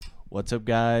What's up,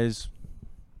 guys?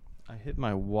 I hit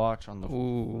my watch on the...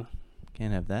 Ooh.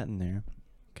 Can't have that in there.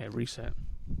 Okay, reset.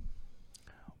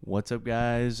 What's up,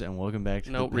 guys, and welcome back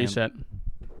to Nope, reset.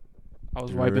 I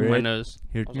was wiping my nose.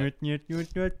 Okay,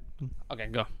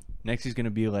 go. Next, he's going to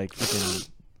be like freaking...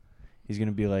 He's going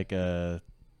to be like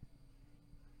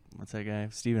what's that guy?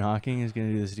 Stephen Hawking. He's going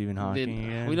to do the Stephen Hawking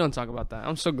again. We don't talk about that.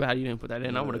 I'm so glad you didn't put that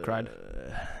in. I would have cried.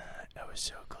 I was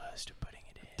so close to putting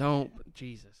it in. Don't.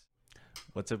 Jesus.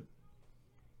 What's up?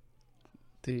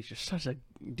 Dude,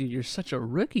 you're such a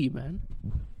rookie, man.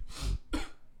 I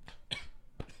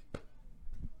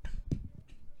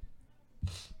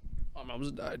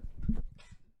almost died.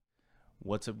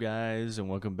 What's up, guys, and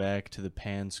welcome back to the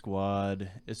Pan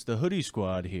Squad. It's the Hoodie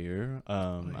Squad here.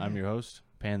 I'm your host,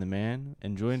 Pan the Man,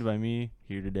 and joined by me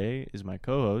here today is my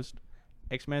co-host,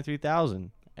 X-Man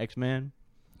 3000. X-Man,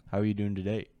 how are you doing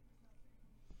today?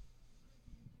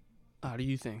 How do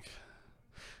you think?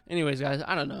 Anyways, guys,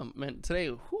 I don't know, man.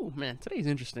 Today's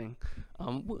interesting.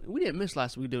 We didn't miss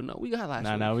last week, dude. No, we got last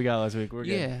week. No, we got last week. We're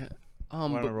good. Yeah. We're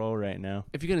on a roll right now.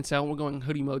 If you're gonna tell, we're going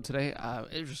hoodie mode today.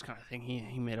 It was just kind of thing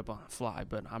he made up on the fly,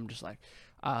 but I'm just like,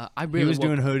 He was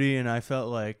doing hoodie, and I felt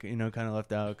like kind of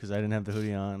left out because I didn't have the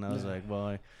hoodie on. I was like,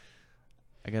 well,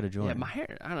 I got to join. Yeah, my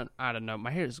hair. I don't know.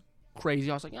 My hair is crazy.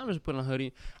 I was like, I'm just putting on a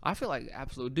hoodie. I feel like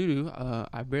absolute doo-doo.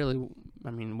 I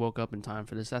woke up in time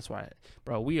for this. That's why,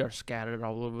 bro, we are scattered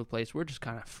all over the place. We're just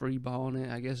kind of free balling it,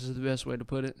 I guess is the best way to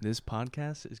put it. This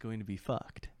podcast is going to be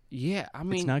fucked. Yeah,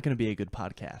 it's not going to be a good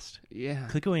podcast. Yeah.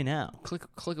 Click away now.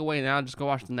 Click away now. Just go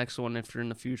watch the next one if you're in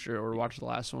the future, or watch the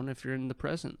last one if you're in the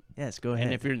present. Yes, go ahead.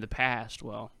 And if you're in the past,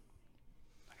 well,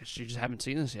 I guess you just haven't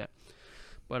seen this yet.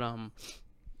 But,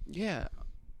 yeah.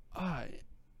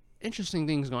 Interesting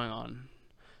things going on.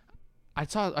 I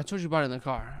told you about it in the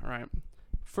car, right?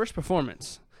 First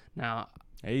performance. Now,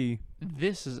 hey, I think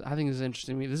this is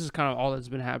interesting to me. This is kind of all that's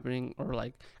been happening, or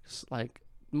like the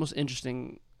most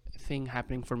interesting thing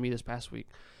happening for me this past week.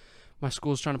 My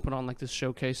school is trying to put on like this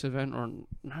showcase event, or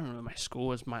I don't know. My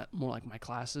school is more like my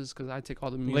classes, because I take all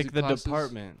the music classes.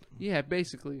 Department. Yeah,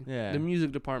 basically. Yeah, the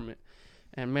music department.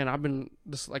 And man, I've been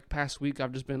this past week.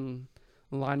 I've just been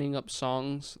lining up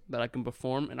songs that I can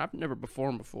perform, and I've never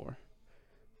performed before.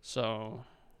 So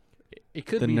it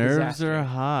could be the nerves disaster. are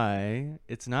high.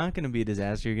 It's not going to be a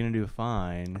disaster. You're going to do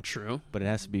fine. True. But it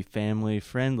has to be family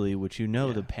friendly, which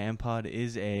the Pan Pod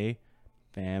is a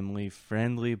family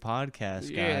friendly podcast, guys.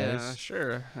 Yeah,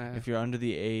 sure. If you're under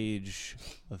the age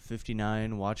of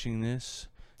 59 watching this,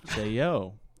 say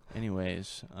yo.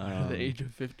 Anyways, the age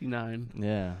of 59.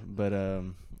 Yeah, but a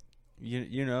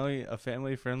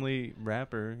family friendly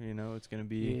rapper, it's gonna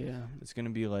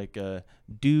be like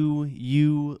do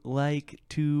you like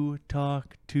to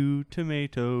talk to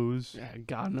tomatoes? Yeah,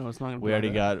 God no, it's not gonna be. We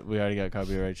already got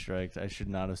copyright strikes. I should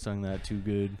not have sung that too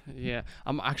good. Yeah,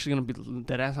 I'm actually gonna be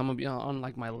deadass. I'm gonna be on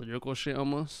like my lyrical shit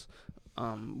almost,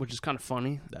 which is kind of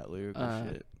funny. That lyrical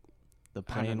shit, the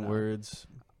plain words.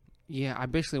 Yeah, I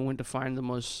basically went to find the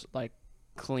most like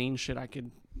clean shit I could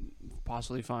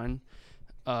possibly find.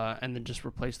 And then just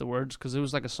replace the words, because it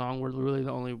was like a song where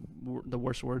really the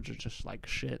worst words are just like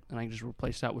shit, and I just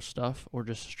replace that with stuff, or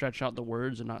just stretch out the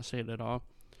words and not say it at all.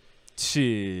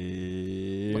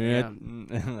 Shit. Yeah.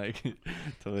 Like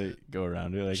totally go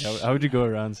around it. Like how would you go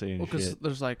around saying shit? Because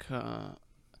there's like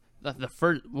the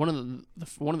first one of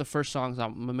the first songs. The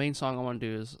main song I want to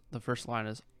do is the first line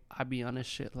is "I be on this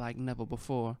shit like never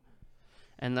before."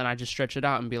 And then I just stretch it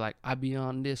out and be like, I be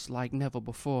on this like never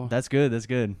before. That's good. It's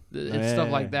stuff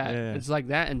like that. Yeah. It's like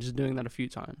that, and just doing that a few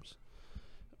times.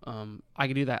 I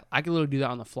could do that. I could literally do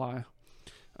that on the fly.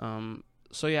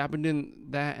 So yeah, I've been doing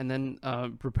that, and then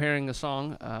preparing a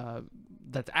song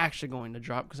that's actually going to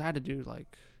drop, because I had to do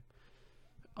like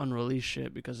unreleased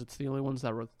shit because it's the only ones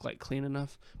that were like clean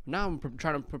enough. But now I'm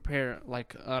trying to prepare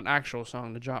like an actual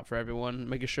song to drop for everyone,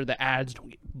 making sure the ads don't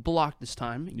get blocked this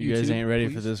time. You guys ain't ready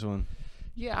for this one.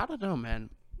 Yeah, I don't know, man.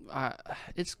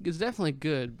 It's definitely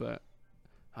good, but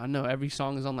I know every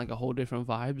song is on like a whole different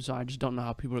vibe, so I just don't know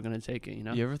how people are gonna take it.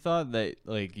 You ever thought that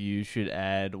like you should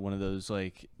add one of those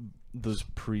like those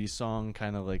pre-song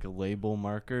kind of like label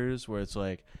markers where it's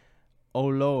like, oh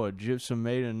Lord, Gypsum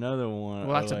made another one.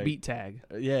 Well, that's like a beat tag.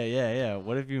 Yeah.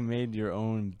 What if you made your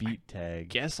own beat tag?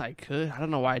 Guess I could. I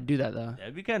don't know why I'd do that though.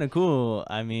 That'd be kind of cool.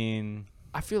 I mean,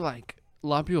 I feel like a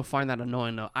lot of people find that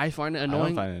annoying though. I find it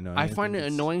annoying. I find it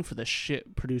annoying for the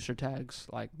shit producer tags,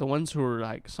 like the ones who are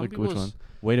like some people. Which one?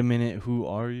 Wait a minute, who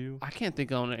are you? I can't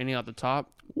think of any off the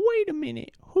top. Wait a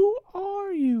minute, who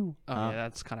are you? Oh yeah,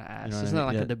 that's kind of ass. You know Isn't that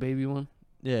like the baby one?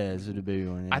 Yeah, it's the baby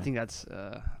one. Yeah. I think that's.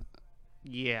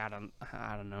 Yeah, I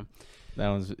don't know. That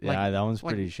one's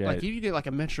pretty shit. Like if you get like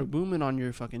a Metro Boomin on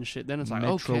your fucking shit, then it's like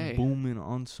Metro okay. Boomin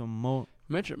on some more.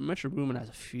 Metro Boomin has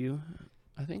a few,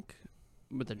 I think,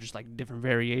 but they're just like different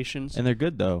variations. And they're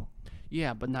good though.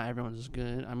 Yeah, but not everyone's as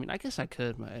good. I mean, I guess I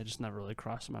could, but it just never really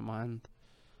crossed my mind.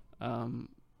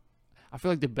 I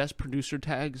feel like the best producer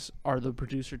tags are the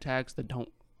producer tags that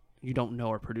you don't know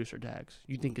are producer tags.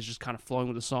 You think it's just kind of flowing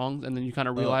with the songs, and then you kind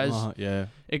of realize,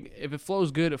 if it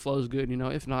flows good, it flows good. You know,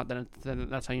 if not, then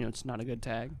that's how you know it's not a good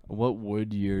tag. What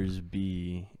would yours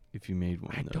be if you made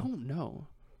one? I don't know.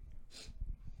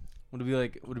 Would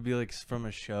it be like from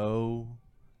a show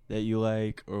that you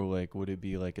like, or like would it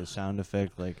be like a sound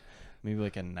effect, like maybe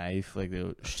like a knife, like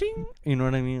the shing, you know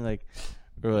what I mean, like,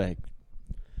 or like.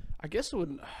 I guess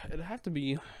it'd have to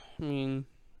be. I mean,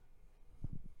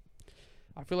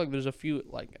 I feel like there's a few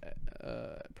like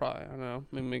probably I don't know,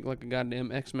 maybe make like a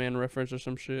goddamn X-Men reference or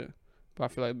some shit. But I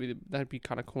feel like that'd be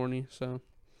kind of corny. So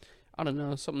I don't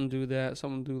know, something to do with that,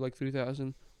 something to do like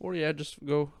 3000, or just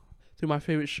go through my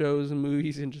favorite shows and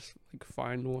movies and just like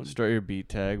find one. Start your beat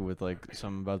tag with like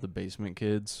something about the Basement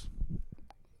Kids. I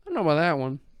don't know about that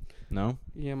one. No.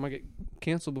 Yeah, I might get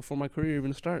canceled before my career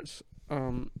even starts.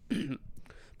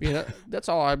 Yeah, that's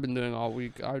all I've been doing all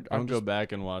week. I'll go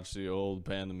back and watch the old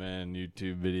Pan the Man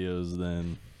YouTube videos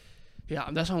then. Yeah,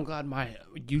 that's why I'm glad my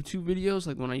YouTube videos,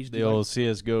 like when I used to the do old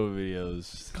CSGO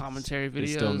videos, commentary videos, they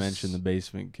still mention the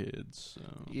Basement Kids. So.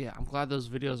 Yeah, I'm glad those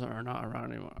videos are not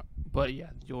around anymore. But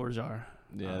yeah, yours are.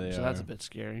 Yeah, they so are. that's a bit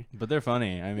scary. But they're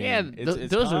funny. I mean, yeah,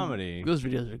 it's comedy. Those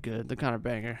videos are good. They're kind of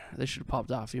banger. They should have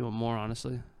popped off even more,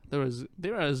 honestly. They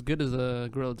were as good as the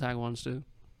Gorilla Tag ones too.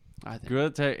 I think. Gorilla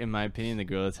Tag, in my opinion, the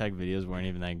Gorilla Tag videos weren't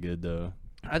even that good though.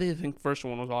 I think the first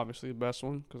one was obviously the best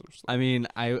one. I mean,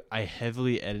 I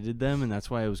heavily edited them, and that's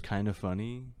why it was kind of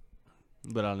funny.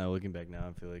 But I don't know. Looking back now,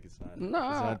 I feel like it's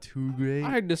not too great.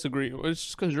 I disagree. It's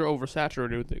just because you're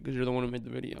oversaturated with it because you're the one who made the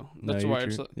video. That's why.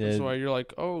 That's why you're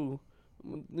like, oh,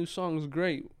 new song's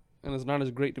great, and it's not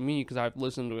as great to me because I've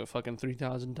listened to it fucking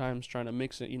 3,000 times trying to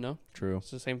mix it. You know. True.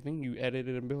 It's the same thing. You edit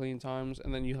it a billion times,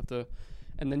 and then you have to,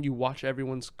 and then you watch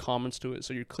everyone's comments to it.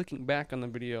 So you're clicking back on the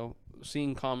video,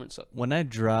 seeing comments. When I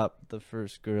dropped the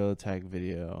first Gorilla Tag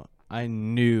video, I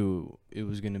knew it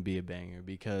was going to be a banger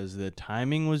because the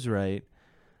timing was right,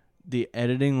 the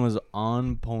editing was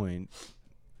on point,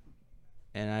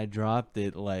 and I dropped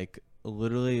it like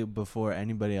literally before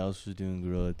anybody else was doing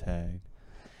Gorilla Tag.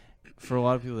 For a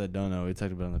lot of people that don't know, we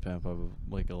talked about it on the Pan Pop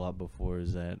like a lot before,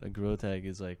 is that a Gorilla Tag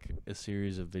is like a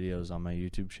series of videos on my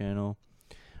YouTube channel.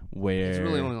 Where it's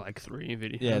really only like 3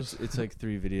 videos. Yeah, it's like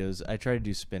 3 videos. I tried to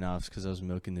do spin-offs because I was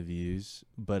milking the views.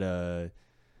 But,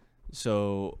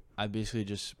 so I basically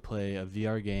just play a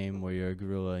VR game where you're a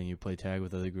gorilla and you play tag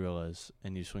with other gorillas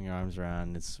and you swing your arms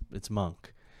around. It's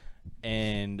Monk.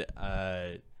 And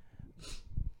a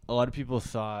lot of people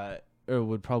thought, or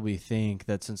would probably think,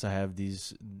 that since I have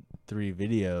these 3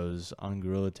 videos on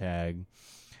Gorilla Tag,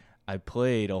 I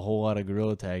played a whole lot of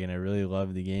Gorilla Tag and I really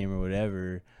loved the game or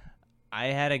whatever. I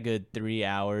had a good 3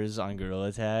 hours on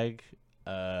Gorilla Tag,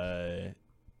 and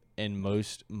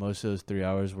most of those 3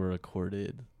 hours were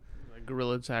recorded. Like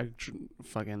Gorilla Tag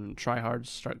fucking tryhards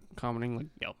start commenting like,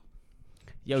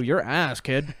 yo, your ass,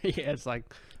 kid. Yeah, it's like,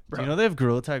 bro. Do you know they have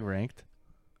Gorilla Tag ranked?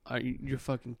 You're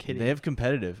fucking kidding. They have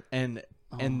competitive, and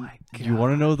my God. You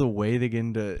want to know the way they get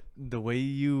into the way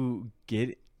you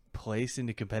get placed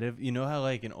into competitive? You know how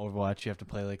like in Overwatch you have to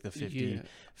play like the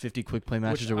 50 quick play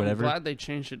matches or whatever? I'm glad they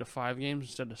changed it to 5 games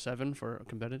instead of 7 for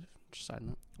competitive. Just side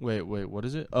note. Wait, what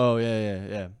is it? Oh,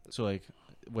 yeah. So like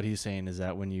what he's saying is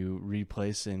that when you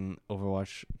replace in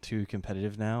Overwatch 2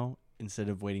 competitive now, instead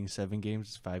of waiting 7 games,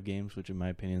 it's 5 games, which in my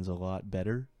opinion is a lot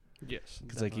better. Yes.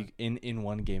 Because like in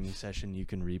one gaming session you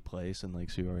can replace and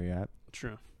like see where you're at.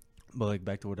 True. But like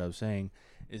back to what I was saying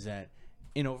is that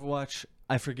in Overwatch,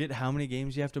 I forget how many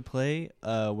games you have to play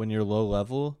when you're low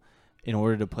level in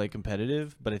order to play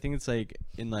competitive, but I think it's like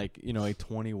in like, you know, like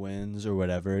 20 wins or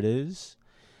whatever it is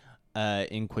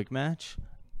in quick match.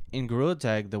 In Gorilla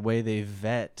Tag, the way they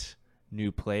vet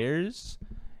new players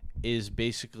is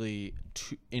basically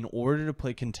in order to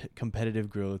play competitive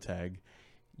Gorilla Tag,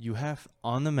 you have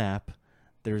on the map,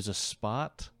 there's a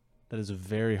spot that is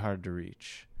very hard to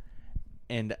reach.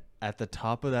 And at the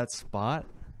top of that spot,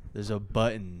 there's a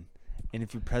button. And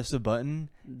if you press the button,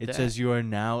 it says you are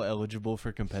now eligible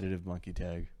for competitive monkey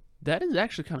tag. That is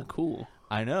actually kind of cool.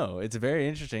 I know. It's very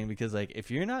interesting because, like, if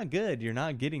you're not good, you're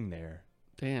not getting there.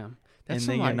 Damn. And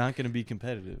then you're not going to be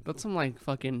competitive. That's some, like,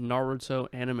 fucking Naruto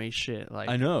anime shit. Like,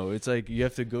 I know. It's like you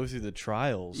have to go through the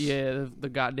trials. Yeah, the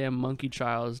goddamn monkey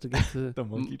trials to get to the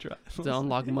monkey trials. To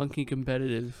unlock monkey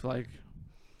competitive. Like,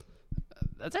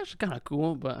 That's actually kind of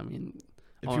cool, but I mean,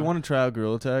 If you want to try out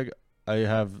Gorilla Tag, I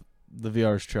have the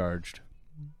VR's charged.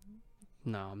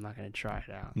 no, I'm not gonna try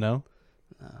it out. No?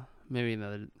 Maybe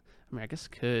another. I mean, I guess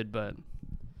I could, but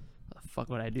the fuck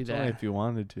would I do It's that? only if you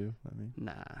wanted to. I mean,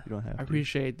 Nah. you don't have I to.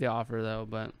 appreciate the offer though,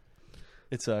 but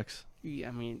It sucks. yeah,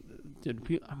 I mean,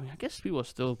 dude, I guess people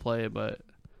still play it, but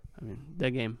I mean,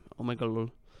 that game, oh my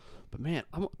god, but man,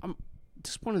 I'm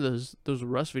disappointed those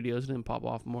Rust videos didn't pop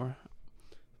off more.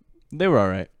 They were all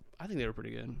right. I think they were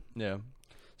pretty good. Yeah.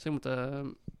 Same with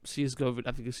the CS:GO.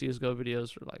 I think the CS:GO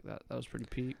videos were like that. That was pretty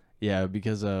peak. Yeah,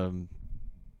 because I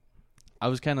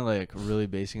was kind of like really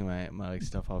basing my like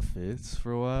stuff off Fitz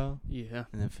for a while, Yeah.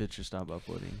 and then Fitz just stopped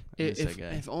uploading.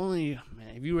 If only,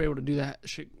 man, if you were able to do that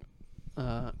shit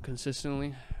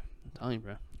consistently, I'm telling you,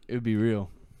 bro, It would be real.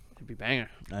 it'd be banger.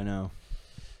 I know.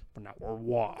 But now we're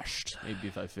washed. Maybe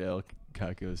if I fail,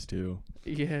 Cut goes too.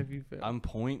 Yeah, if you fail. I'm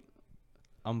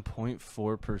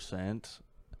 0.4%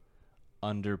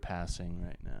 underpassing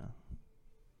right now.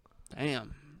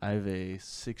 Damn. I have a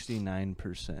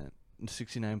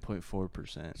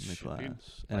 69.4% in the Shit, class, dude.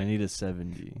 and I need a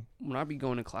 70. When I be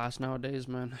going to class nowadays,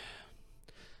 man,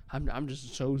 I'm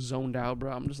just so zoned out,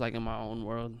 bro. I'm just like in my own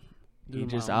world. He doing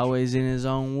my just own always in his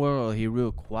own world. He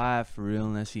real quiet for real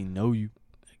unless he know you.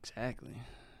 shit. Exactly.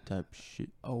 Type shit.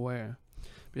 Aware.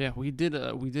 But yeah, we did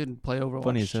play Overwatch.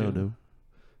 Funny as hell, too. dude.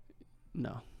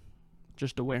 No,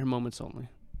 just aware moments only.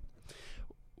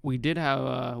 We did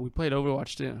have we played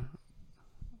Overwatch too,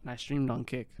 and I streamed on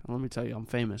Kick. And let me tell you, I'm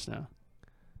famous now.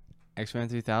 X-Man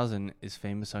 3000 is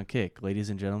famous on Kick. Ladies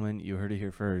and gentlemen, you heard it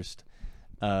here first.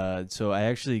 So I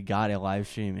actually got a live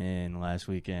stream in last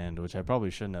weekend, which I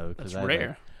probably shouldn't have. That's I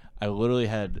rare. I literally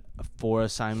had 4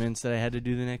 assignments that I had to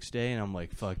do the next day, and I'm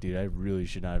like, fuck, dude, I really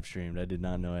should not have streamed. I did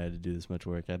not know I had to do this much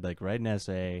work. I'd like write an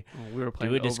essay, We were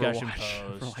playing do a discussion Overwatch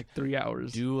for post, like 3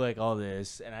 hours. do like all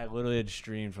this, and I literally had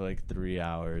streamed for like 3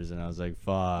 hours, and I was like,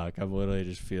 fuck, I'm literally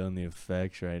just feeling the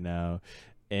effects right now.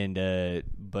 And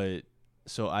but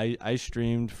so I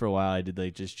streamed for a while. I did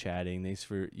like just chatting. Thanks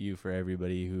for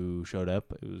everybody who showed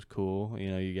up. It was cool.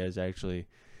 You know, you guys actually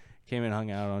came and hung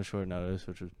out on short notice,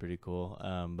 which was pretty cool.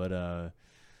 But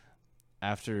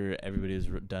after everybody was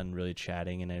done really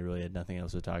chatting and I really had nothing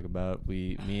else to talk about,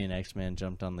 me and X-Man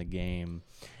jumped on the game,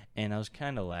 and I was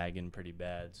kind of lagging pretty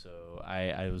bad. So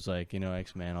I was like, you know,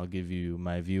 X-Man, I'll give you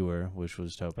my viewer, which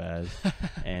was Topaz.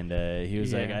 And he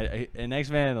was like, and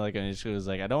X-Man like initially was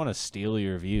like, I don't want to steal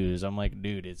your views. I'm like,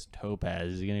 dude, it's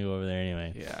Topaz. He's gonna go over there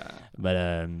anyway. Yeah.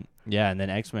 But yeah, and then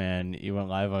X-Man, he went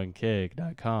live on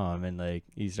kick.com and like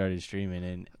he started streaming,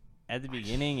 and at the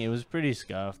beginning it was pretty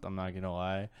scuffed, I'm not gonna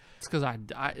lie.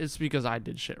 It's because I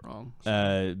did shit wrong.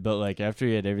 So. But like after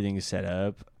he had everything set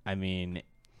up, I mean,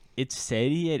 it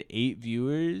said he had 8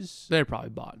 viewers. They're probably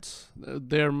bots.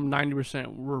 They're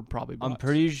 90% were probably bots. I'm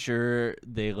pretty sure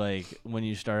they like when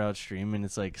you start out streaming,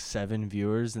 it's like 7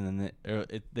 viewers, and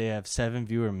then they have 7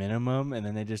 viewer minimum, and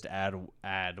then they just add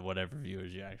whatever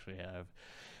viewers you actually have,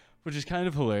 which is kind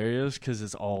of hilarious because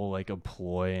it's all like a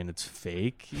ploy and it's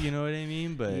fake. You know what I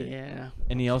mean? But yeah.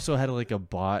 And he also had like a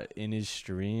bot in his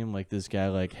stream, like this guy,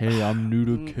 like, hey, I'm new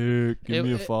to Kick, give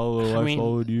me a follow. I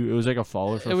followed you. It was like a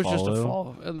follow for follow. It was just a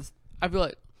follow. And I feel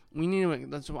like we need to.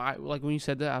 That's why, like when you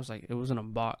said that, I was like, it wasn't a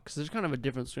bot, because there's kind of a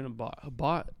difference between a bot. A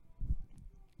bot.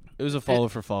 It was a follow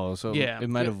for follow, so yeah, it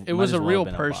might have. It was a real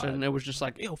person. It was just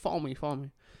like, yo, follow me,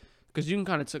 because you can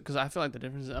kind of because I feel like the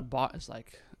difference is a bot is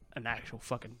like an actual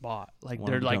fucking bot. Like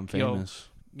they're like, famous.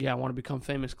 Yo, yeah, I want to become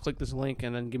famous. Click this link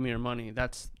and then give me your money.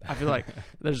 I feel like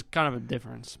there's kind of a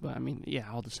difference, but I mean, yeah,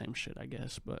 all the same shit, I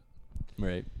guess. But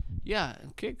right, yeah,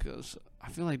 Kick goes. I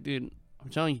feel like, dude, I'm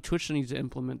telling you, Twitch needs to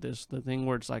implement this. The thing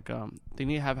where it's like, they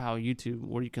need to have how YouTube,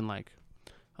 where you can like,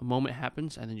 a moment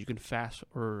happens and then you can fast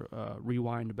or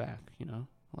rewind back. You know,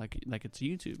 like it's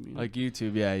YouTube. You know? Like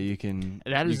YouTube, yeah, you can.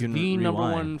 That is the rewind. number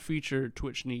one feature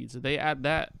Twitch needs. If they add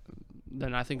that,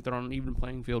 then I think they're on an even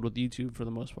playing field with YouTube for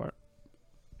the most part.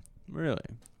 Really?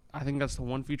 I think that's the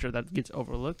one feature that gets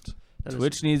overlooked.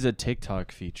 Twitch needs a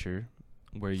TikTok feature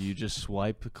where you just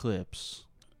swipe clips.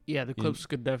 Yeah, the clips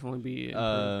could definitely be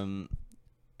improved.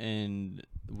 And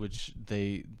which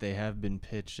they have been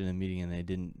pitched in a meeting and they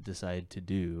didn't decide to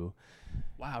do.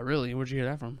 Wow, really? Where'd you hear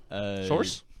that from?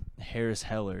 Source? Harris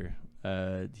Heller.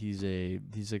 He's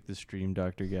like the stream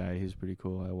doctor guy. He's pretty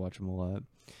cool. I watch him a lot.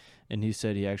 And he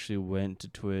said he actually went to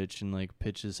Twitch and like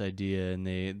pitched this idea, and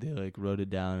they like wrote it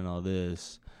down and all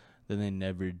this. Then they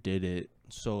never did it.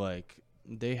 So like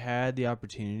they had the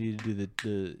opportunity to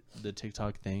do the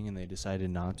TikTok thing, and they decided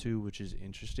not to, which is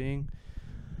interesting.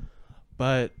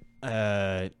 But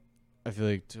I feel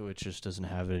like Twitch just doesn't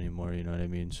have it anymore. You know what I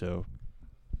mean? So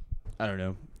I don't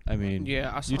know. I mean,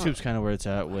 yeah, YouTube's kind of where it's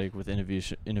at, like with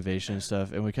innovation and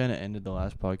stuff. And we kind of ended the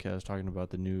last podcast talking about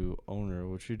the new owner,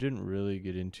 which we didn't really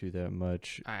get into that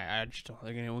much. I just don't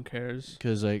think anyone cares.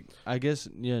 Because, like, I guess,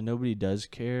 yeah, nobody does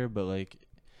care. But, like,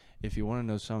 if you want to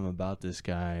know something about this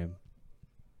guy,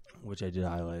 which I did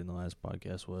highlight in the last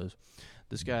podcast, was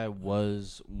this guy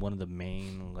was one of the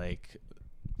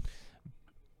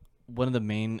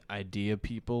main idea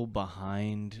people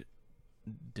behind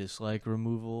dislike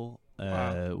removal.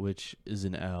 Wow. Which is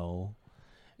an L.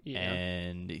 Yeah.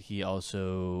 And he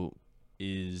also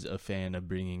is a fan of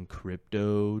bringing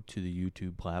crypto to the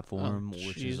YouTube platform,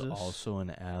 which is also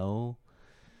an L.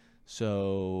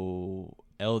 So,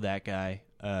 L that guy.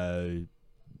 I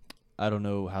don't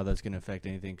know how that's going to affect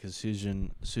anything because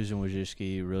Susan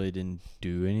Wojcicki really didn't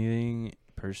do anything.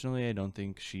 Personally, I don't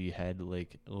think she had,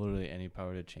 like, literally any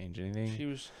power to change anything.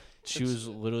 She was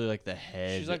literally like the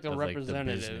head. She's like the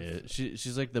representative.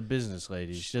 She's like the business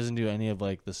lady. She doesn't do any of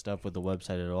like the stuff with the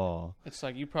website at all. It's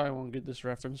like you probably won't get this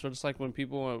reference, but it's like when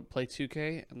people play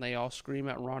 2K and they all scream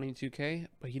at Ronnie 2K,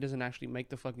 but he doesn't actually make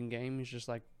the fucking game. He's just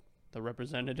like the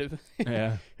representative.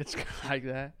 Yeah, it's kind of like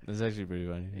that. That's actually pretty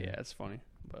funny. Yeah, it's funny,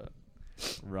 but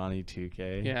Ronnie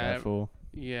 2K. Yeah, that fool.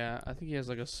 Yeah, I think he has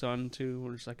like a son too,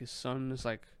 where it's like his son is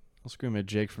like. I'll scream at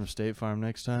Jake from State Farm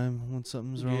next time when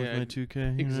something's wrong with my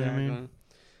 2K. You know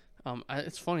what I mean?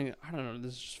 It's funny. I don't know.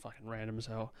 This is just fucking random as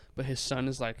hell. But his son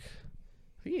is like,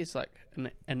 I think he's like an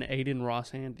Aiden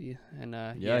Ross Handy, and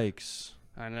yikes.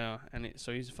 Yeah, I know, and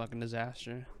so he's a fucking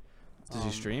disaster. Does he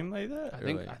stream like that?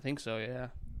 I think so. Yeah.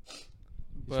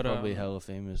 He's probably hella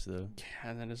famous though.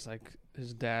 Yeah, and then it's like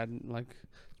his dad, like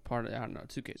part of. I don't know.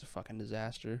 2K's a fucking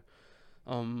disaster.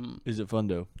 Is it fun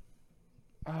though?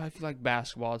 If you like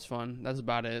basketball, it's fun. That's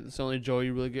about it. That's the only joy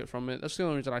you really get from it. That's the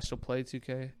only reason I still play 2K.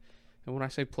 And when I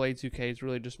say play 2K, it's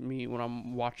really just me when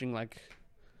I'm watching like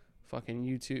fucking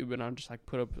YouTube and I'm just like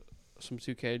put up some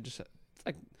 2K. Just it's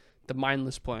like the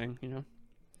mindless playing, you know.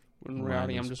 When in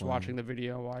reality, I'm just watching the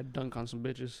video while I dunk on some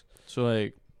bitches. So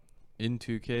like in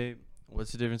 2K,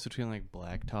 what's the difference between like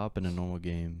blacktop and a normal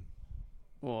game?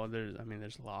 Well, there's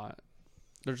a lot.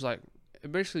 There's like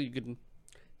basically you can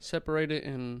separate it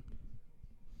in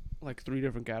like 3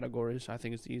 different categories. I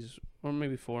think it's the easiest, or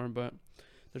maybe 4, but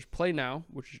there's play now,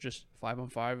 which is just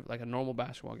 5-on-5, like a normal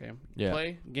basketball game. Yeah.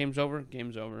 Play, game's over,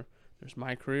 game's over. There's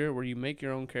my career, where you make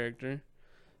your own character,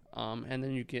 and then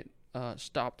you get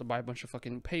stopped by a bunch of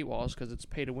fucking paywalls because it's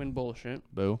pay to win bullshit.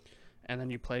 Boo. And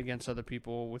then you play against other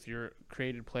people with your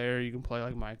created player. You can play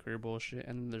like my career bullshit.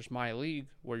 And then there's my league,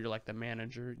 where you're like the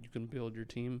manager. You can build your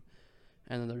team.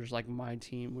 And then there's like my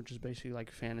team, which is basically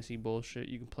like fantasy bullshit.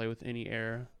 You can play with any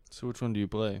era. So which one do you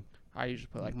play? I usually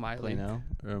play like my play league. Now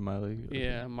or my league? Okay.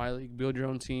 Yeah, my league. Build your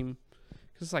own team.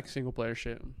 Cause it's like single player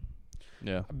shit.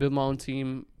 Yeah. I build my own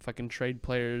team. Fucking trade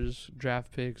players,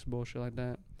 draft picks, bullshit like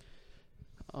that.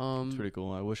 It's pretty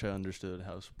cool. I wish I understood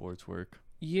how sports work.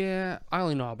 Yeah, I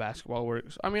only know how basketball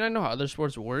works. I mean, I know how other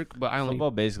sports work, but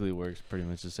football basically works pretty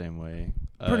much the same way.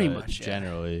 Pretty much,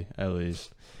 generally, at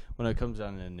least. When it comes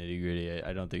down to nitty gritty,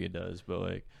 I don't think it does. But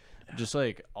like, just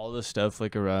like all the stuff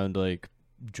like around like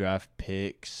draft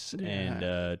picks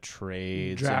and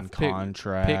trades and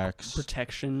contracts, pick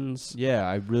protections. Yeah,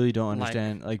 I really don't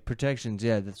understand like protections.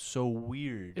 Yeah, that's so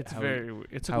weird. It's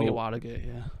it took me a while to get.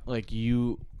 Yeah, like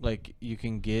you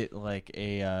can get like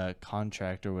a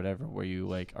contract or whatever where you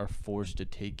like are forced to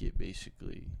take it.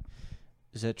 Basically,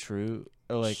 is that true?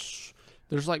 Or like,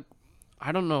 there's like,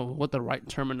 I don't know what the right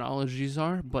terminologies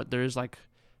are, but there's like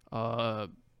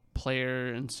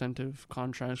player incentive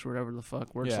contracts or whatever the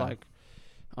fuck, where it's like,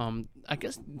 I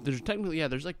guess there's technically,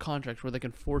 there's like contracts where they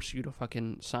can force you to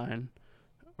fucking sign,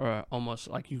 or almost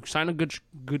like you sign a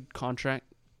good contract,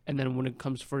 and then when it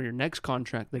comes for your next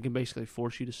contract, they can basically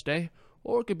force you to stay,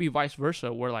 or it could be vice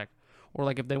versa, where like, or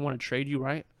like if they want to trade you,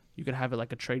 right, you could have it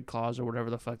like a trade clause or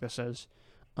whatever the fuck that says,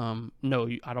 no,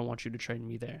 I don't want you to trade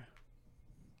me there.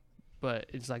 But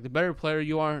it's like the better player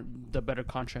you are, the better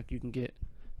contract you can get.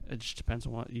 It just depends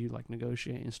on what you like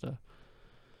negotiate and stuff.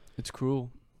 It's cruel.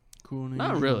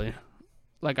 Not really.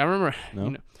 Like I remember,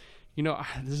 no? you know,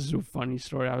 this is a funny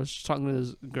story. I was talking to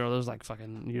this girl that was like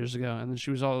fucking years ago, and then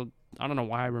she was all, I don't know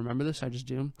why I remember this. I just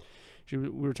do. We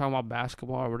were talking about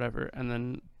basketball or whatever, and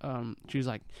then she was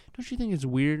like, "Don't you think it's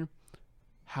weird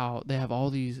how they have all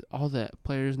the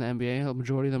players in the NBA? The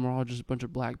majority of them are all just a bunch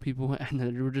of black people, and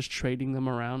then we're just trading them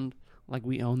around like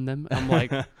we own them." I'm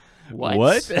like,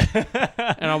 what?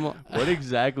 And I'm what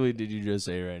exactly did you just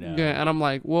say right now? Yeah, and I'm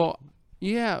like, well,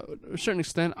 yeah, to a certain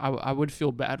extent, I would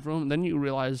feel bad for them. Then you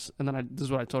realize, and then this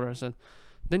is what I told her. I said,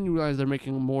 then you realize they're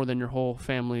making more than your whole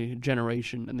family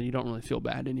generation, and then you don't really feel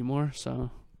bad anymore. So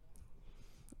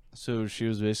So she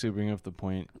was basically bringing up the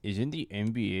point: isn't the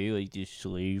NBA like this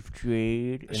slave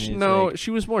trade? And it's No, like,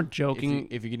 she was more joking.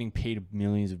 If you're getting paid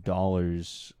millions of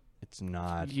dollars, it's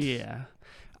not. Yeah.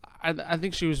 I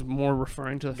think she was more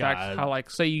referring to the fact how, like,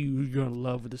 say you're in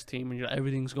love with this team and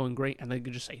everything's going great, and they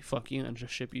could just say fuck you and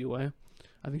just ship you away.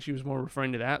 I think she was more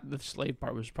referring to that. The slave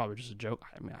part was probably just a joke.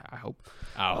 I mean, I hope.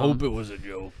 I hope it was a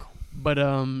joke. But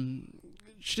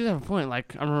she did have a point.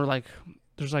 Like, I remember, like,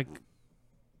 there's like,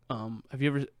 have you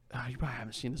ever? You probably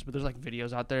haven't seen this, but there's like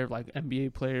videos out there of like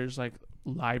NBA players like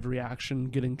live reaction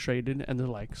getting traded, and they're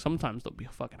like sometimes they'll be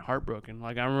fucking heartbroken.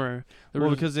 Like I remember,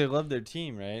 because they love their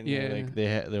team, right? And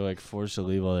yeah, they're like forced to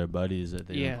leave all their buddies that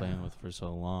they've been playing with for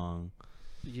so long.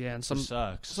 Yeah, and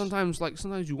sucks. Sometimes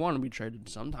you want to be traded,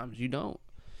 sometimes you don't.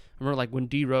 I remember like when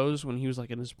D Rose, when he was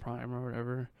like in his prime or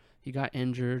whatever, he got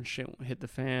injured, shit hit the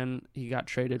fan, he got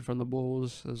traded from the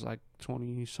Bulls. It was like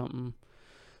 20 something.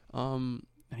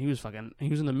 And he was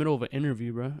in the middle of an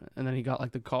interview, bro. And then he got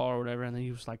like the call or whatever, and then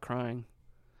he was like crying.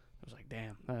 I was like,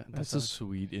 damn. That's a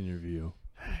sweet interview.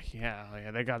 Yeah,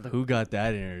 like they got the. Who got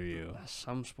that interview?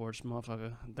 Some sports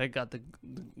motherfucker. They got the.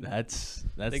 That's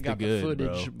they got the good,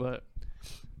 footage, bro. But.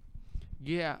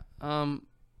 Yeah.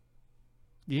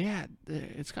 Yeah,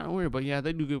 it's kind of weird, but yeah,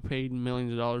 they do get paid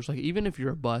millions of dollars. Like even if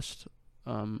you're a bust,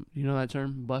 you know that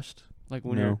term, bust? Like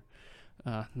when you're.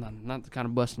 Not the kind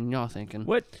of busting y'all thinking.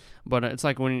 What? But it's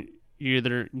like when you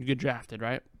get drafted,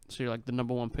 right? So you're like the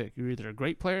number one pick. You're either a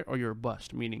great player or you're a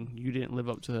bust, meaning you didn't live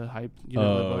up to the hype.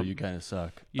 You kind of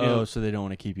suck. So they don't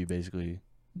want to keep you, basically.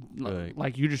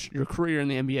 Like your career in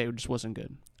the NBA just wasn't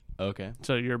good. Okay.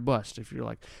 So you're a bust if you're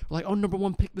like, oh, number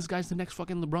one pick, this guy's the next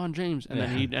fucking LeBron James, and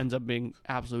then he ends up being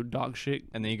absolute dog shit.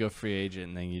 And then you go free agent,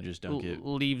 and then you just don't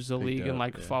leaves the league in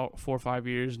like 4 or 5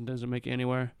 years and doesn't make it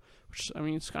anywhere. Which, I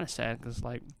mean, it's kind of sad because,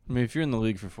 like... I mean, if you're in the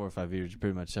league for 4 or 5 years, you're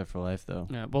pretty much set for life, though.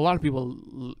 Yeah, but a lot of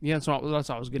people... Yeah, that's what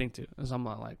I was getting to. Is I'm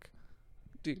not like...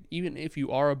 Dude, even if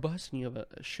you are a bust and you have a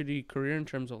shitty career in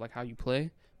terms of, like, how you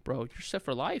play, bro, you're set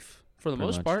for life for the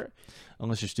most part.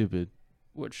 Unless you're stupid.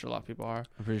 Which a lot of people are.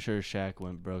 I'm pretty sure Shaq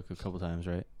went broke a couple times,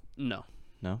 right? No.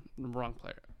 No? Wrong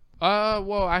player.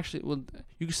 Well, actually,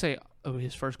 you could say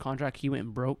his first contract, he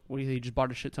went broke. He just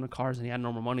bought a shit ton of cars and he had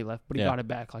no more money left, but he got it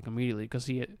back, like, immediately because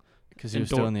he was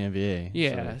still in the NBA.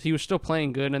 Yeah, so. He was still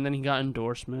playing good, and then he got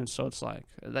endorsements. So it's like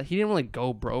that he didn't really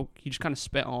go broke. He just kind of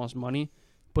spent all his money,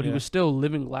 but he was still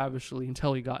living lavishly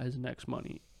until he got his next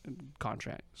money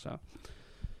contract. So,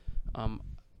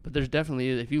 but there's definitely,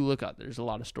 if you look out, there's a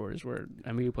lot of stories where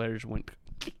NBA players went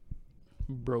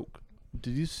broke.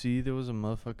 Did you see there was a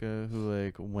motherfucker who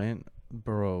like went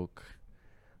broke,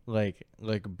 like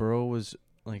bro was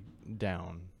like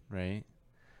down, right?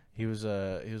 He was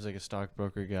like a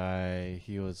stockbroker guy.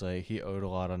 He was like, he owed a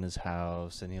lot on his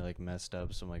house, and he like messed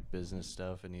up some like business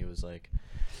stuff, and he was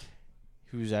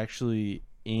actually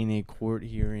in a court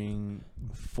hearing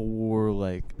for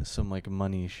like some like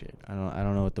money shit. I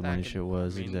don't know what the money shit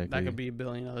was exactly. That could be a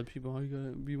billion other people. You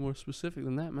gotta be more specific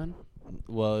than that, man.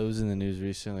 Well, it was in the news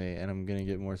recently, and I'm gonna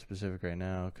get more specific right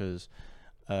now because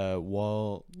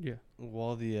while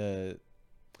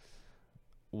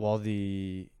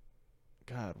the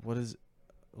God, what is,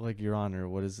 like, Your Honor,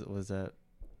 what is that?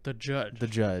 The judge. The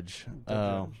judge.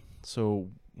 So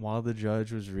while the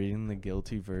judge was reading the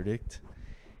guilty verdict,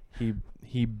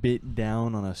 he bit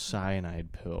down on a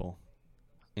cyanide pill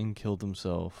and killed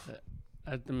himself.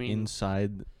 I mean,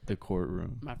 inside the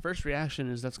courtroom. My first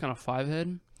reaction is that's kind of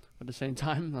five-head, but at the same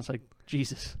time, I was like,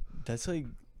 Jesus. That's like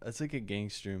a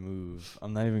gangster move.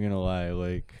 I'm not even gonna lie,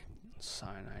 like.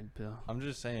 Cyanide pill. I'm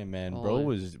just saying, man. Bro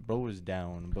was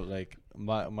down, but like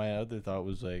my other thought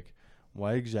was like,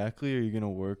 why exactly are you gonna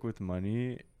work with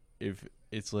money if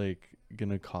it's like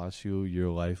gonna cost you your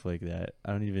life like that?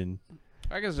 I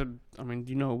guess do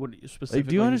you know what specifically? Like,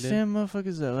 do you understand,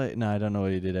 motherfuckers? That like, no, I don't know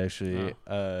what he did actually.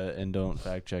 And don't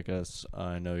fact check us.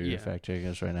 I know you're fact checking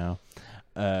us right now.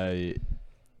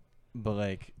 But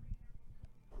like,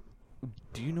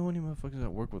 do you know any motherfuckers that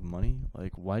work with money?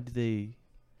 Like, why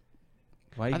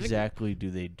exactly do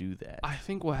they do that? I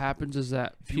think what happens is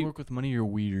that if you work with money, you're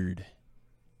weird.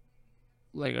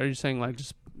 Like, are you saying like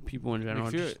just people in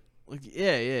general? Like,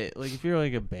 yeah. Like, if you're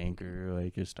like a banker, or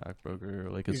like a stockbroker, or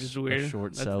like a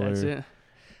short seller, that's it.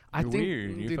 You're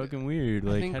weird. You're fucking weird.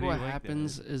 Like, I think what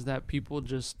happens is that people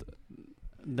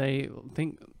they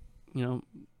think,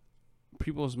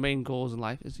 people's main goals in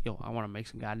life is, I want to make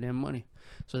some goddamn money.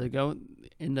 So they go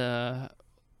into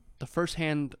the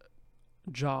first-hand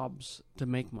jobs to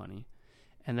make money,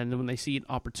 and then when they see an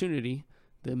opportunity,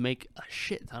 they make a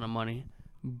shit ton of money,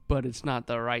 but it's not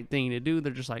the right thing to do.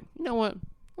 They're just like, you know what?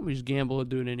 Let me just gamble and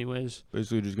do it anyways.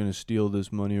 Basically, just gonna steal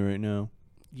this money right now.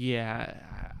 Yeah,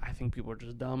 I think people are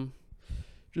just dumb.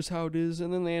 Just how it is,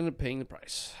 and then they end up paying the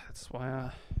price. That's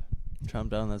why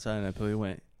Trump down that side and I probably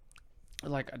went.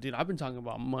 dude, I've been talking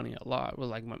about money a lot with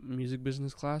like my music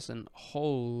business class, and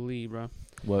holy, bro.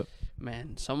 What?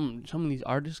 Man, some of these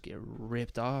artists get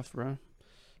ripped off, bro.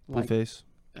 Like, Blueface.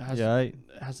 has Yeah,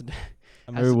 has to,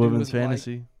 I'm has very to do woman's with, like-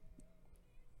 fantasy.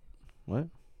 What?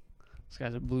 this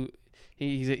guy's a blue.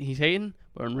 He's hating,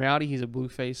 but in reality, he's a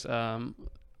Blueface.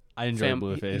 I enjoy he's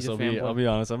Blueface. a I'll fanboy. be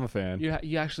honest. I'm a fan.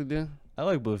 You actually do? I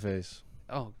like Blueface.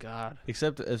 Oh God,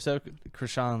 Except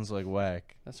Krishan's like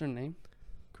whack. that's her name.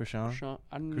 Krishan?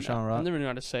 Krishan Rock? I never knew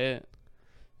how to say it.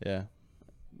 Yeah.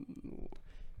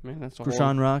 Man, that's a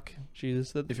Krishan Rock,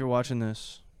 Jesus, if you're watching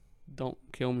this, don't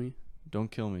kill me.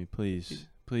 don't kill me, please.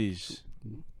 Please.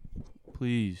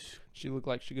 Please. She looked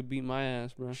like she could beat my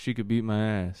ass, bro. She could beat my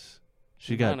ass.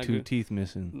 She Not got in a 2 good- teeth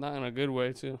missing. Not in a good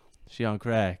way, too. She on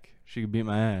crack. She could beat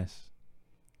my ass.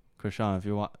 Krishan, if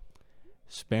you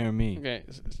spare me. Okay,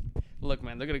 look,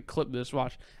 man, they're gonna clip this.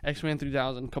 Watch X-Men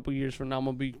 3000. A couple years from now, I'm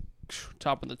gonna be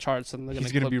top of the charts, and they're gonna.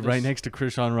 He's gonna clip be this, right next to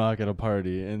Krishan Rock at a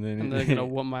party, and then and they're gonna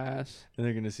whoop my ass. and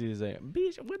they're gonna see his like,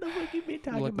 bitch, what the fuck you been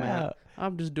talking Look, man, about?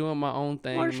 I'm just doing my own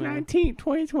thing, March man. 19th,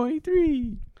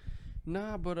 2023.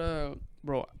 Nah, but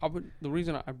bro, the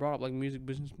reason I brought up like music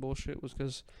business bullshit was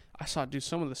because I saw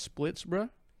some of the splits, bro,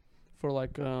 for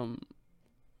like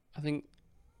I think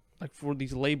like for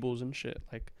these labels and shit.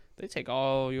 Like they take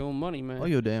all your money, man. All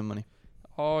your damn money.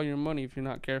 All your money if you're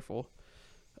not careful.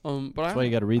 But That's why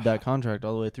you got to read that contract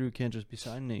all the way through. You can't just be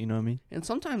signing it. You know what I mean? And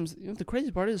sometimes, the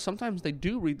crazy part is sometimes they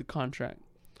do read the contract,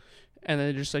 and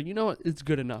they just say, you know what, it's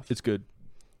good enough. It's good.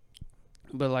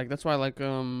 But like that's why like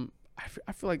I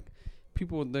feel like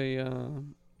people they they're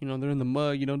in the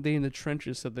mud, they in the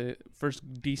trenches. So the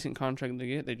first decent contract they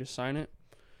get, they just sign it.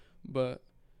 But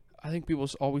I think people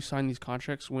always sign these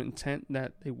contracts with intent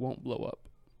that they won't blow up.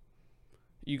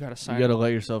 You gotta sign. You gotta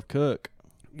let yourself cook.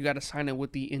 You gotta sign it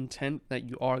with the intent that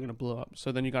you are gonna blow up.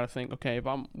 So then you gotta think, okay,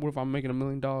 what if I'm making $1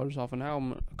 million off an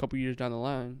album a couple years down the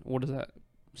line? What is that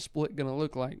split gonna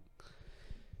look like?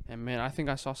 And man, I think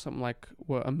I saw something like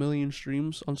 1 million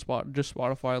streams on just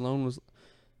Spotify alone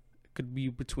could be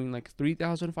between like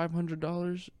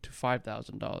 $3,500 to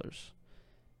 $5,000.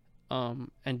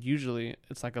 And usually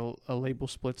it's like a label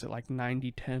splits at like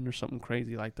 90-10 or something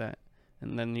crazy like that.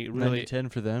 And then you really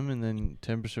 90-10 for them, and then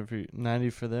 10% for you.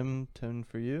 90 for them, 10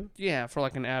 for you. Yeah, for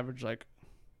like an average like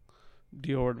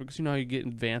deal, because you know how you get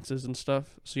advances and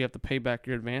stuff, so you have to pay back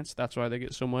your advance. That's why they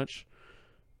get so much.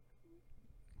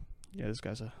 Yeah, this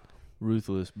guy's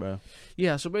Ruthless, bro.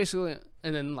 Yeah, so basically,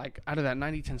 and then like out of that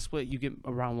 90-10 split, you get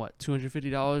around what,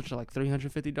 $250 to like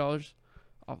 $350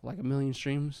 off like 1 million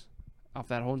streams off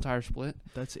that whole entire split.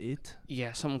 That's it.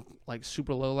 Yeah, something like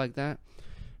super low like that.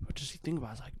 But just you think about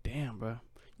it, it's like, damn, bro.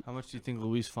 How much do you think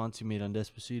Luis Fonsi made on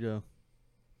Despacito?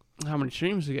 How many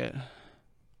streams you get?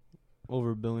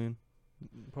 Over $1 billion.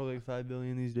 Probably like 5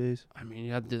 billion these days. I mean,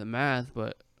 you have to do the math,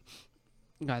 but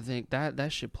I think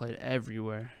that shit played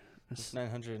everywhere. It's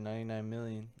 999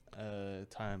 million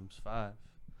times 5.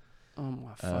 Oh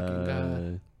my fucking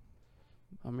god.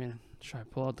 I mean, should I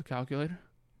pull out the calculator?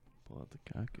 Pull out the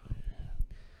calculator.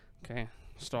 Okay.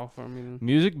 Stall for me then.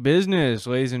 Music business,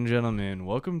 ladies and gentlemen.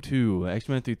 Welcome to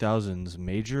X-Men 3000's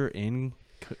major in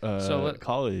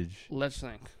college. Let's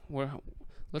think.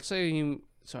 Let's say you.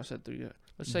 So I said 3.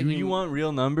 Let's say Do you want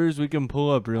real numbers? We can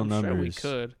pull up real numbers.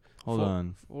 Sure, we could. Hold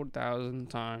on. 4,000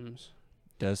 times.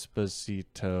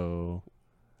 Despacito.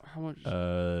 How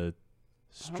much?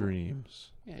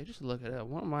 Streams. Yeah, just look it up.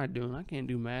 What am I doing? I can't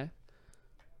do math.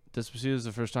 Despacito is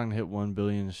the first song to hit 1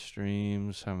 billion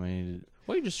streams. How many?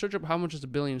 Well, you just search up how much is a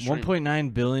billion streams.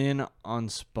 1.9 billion on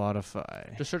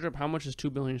Spotify. Just search up how much is 2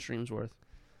 billion streams worth.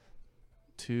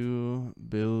 2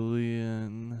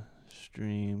 billion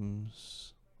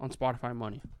streams On Spotify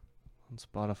money. on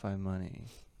Spotify money.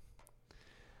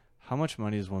 How much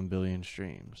money is 1 billion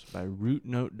streams? By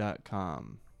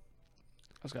rootnote.com.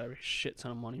 That's gotta be a shit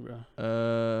ton of money, bro.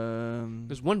 Um,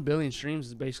 Because 1 billion streams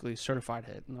is basically a certified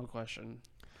hit, no question.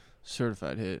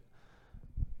 Certified hit.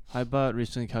 Hypebot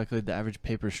recently calculated the average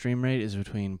pay per stream rate is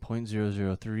between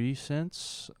 0.003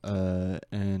 cents and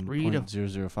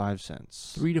 0.005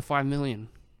 cents. 3 to 5 million.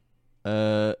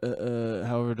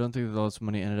 However, don't think that all this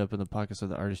money ended up in the pockets of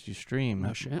the artists you stream.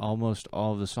 No shit. Almost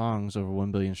all of the songs over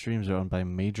 1 billion streams are owned by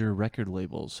major record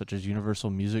labels such as Universal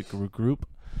Music Group,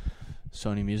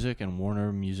 Sony Music, and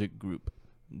Warner Music Group.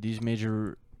 These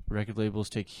major record labels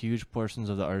take huge portions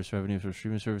of the artist's revenue from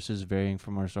streaming services, varying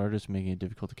from artist to artist, making it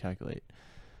difficult to calculate.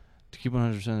 To keep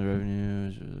 100% of the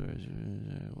revenues,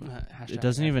 it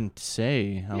doesn't even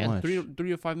say how much. 3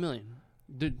 to 5 million.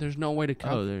 There's no way to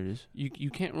calculate. Oh, there it is. You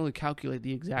can't really calculate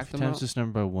the exact If you amount. times this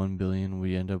number by 1 billion,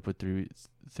 we end up with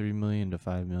 3 million to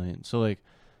 5 million. So like,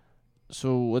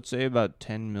 let's say about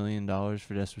 $10 million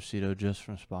for Despacito just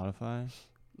from Spotify.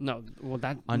 No, well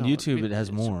that On no, YouTube it has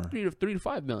it's more. 3 to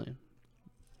 5 million.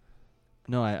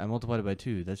 No, I multiplied it by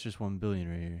 2. That's just 1 billion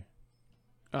right here.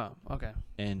 Oh, okay.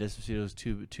 And Despacito's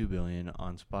 2 billion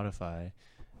on Spotify,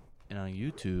 and on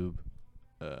YouTube,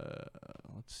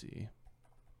 let's see.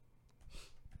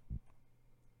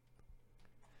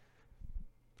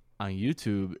 On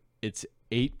YouTube, it's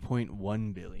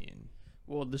 8.1 billion.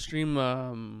 Well, the stream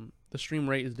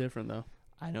rate is different though.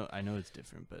 I know it's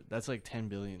different, but that's like 10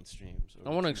 billion streams. I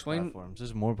want to explain platforms.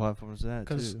 There's more platforms than that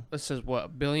because too. it says what, a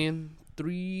billion,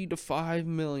 3 to 5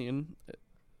 million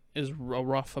is a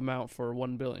rough amount for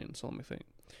 1 billion. So let me think.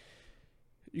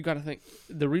 You got to think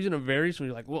the reason it varies when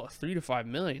you're like, well, 3 to 5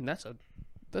 million, that's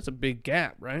a big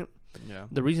gap, right? Yeah.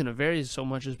 The reason it varies so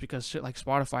much is because shit like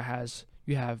Spotify has,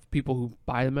 you have people who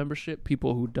buy the membership,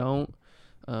 people who don't.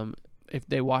 If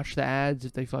they watch the ads,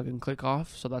 if they fucking click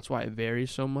off. So that's why it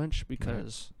varies so much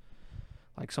because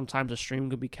like sometimes a stream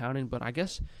could be counted. But I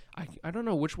guess I don't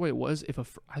know which way it was.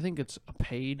 I think it's a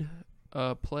paid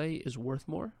play is worth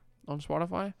more on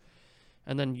Spotify.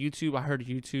 And then YouTube, I heard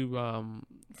YouTube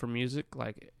for music,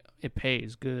 like it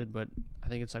pays good, but I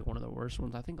think it's like one of the worst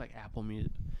ones. I think like Apple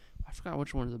Music. I forgot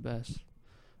which one is the best.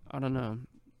 I don't know.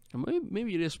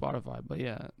 Maybe it is Spotify, but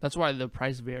yeah, that's why the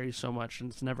price varies so much,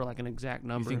 and it's never like an exact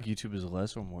number. You think YouTube is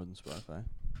less or more than Spotify?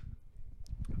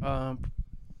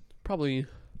 Probably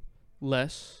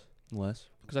less. Less.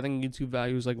 Because I think YouTube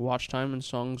values like watch time, and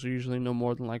songs are usually no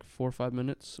more than like 4 or 5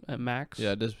 minutes at max.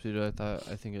 Yeah, Despacito.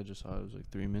 I think I just saw it was like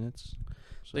 3 minutes.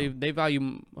 So. They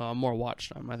value more watch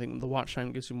time. I think the watch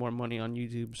time gets you more money on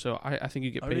YouTube, so I think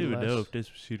you get paid less. I don't even know if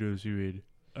Despacito's even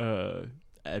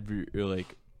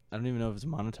I don't even know if it's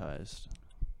monetized.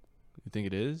 You think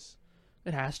it is?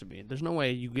 It has to be. There's no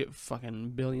way you get fucking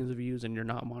billions of views and you're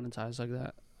not monetized like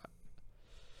that.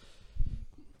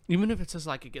 Even if it says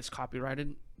like it gets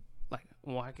copyrighted, like,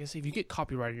 well, I guess if you get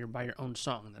copyrighted by your own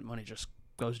song, then money just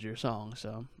goes to your song.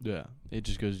 So yeah, it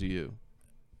just goes to you.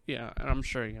 Yeah, and I'm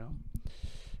sure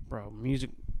bro, music,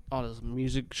 all this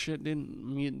music shit,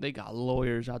 they got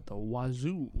lawyers out the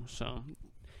wazoo. So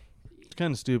it's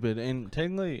kind of stupid, and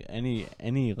technically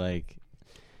any like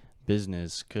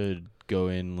business could go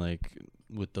in like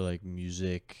with the like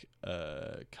music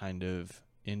kind of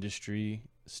industry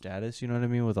status, you know what I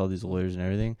mean, with all these lawyers and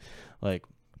everything. Like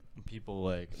people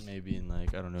like maybe in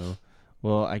like, I don't know,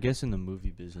 well, I guess in the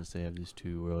movie business they have this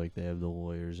too, where like they have the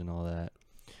lawyers and all that.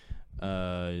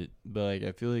 But like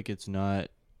I feel like it's not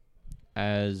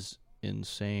as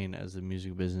insane as the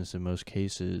music business in most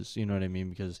cases, you know what I mean,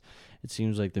 because it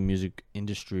seems like the music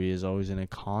industry is always in a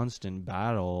constant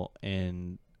battle.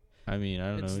 And I mean,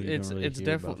 I don't know, it's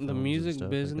definitely the music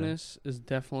business is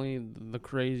definitely the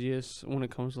craziest when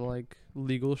it comes to like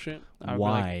legal shit.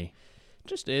 Why?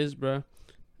 Just is, bro.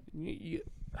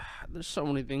 There's so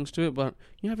many things to it, but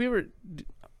have you ever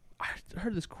I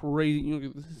heard this crazy,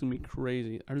 this is gonna be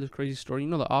crazy, I heard this crazy story. You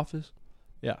know The Office?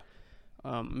 Yeah.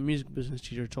 A music business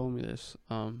teacher told me this.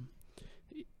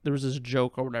 There was this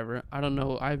joke or whatever. I don't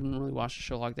know. I haven't really watched a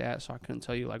show like that, so I couldn't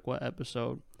tell you like what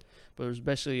episode. But it was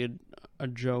basically a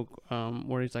joke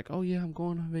where he's like, "Oh yeah, I'm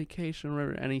going on vacation," or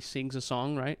whatever, and he sings a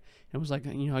song, right? And it was like,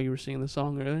 you know how you were singing the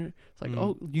song earlier? It's like,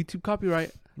 oh, YouTube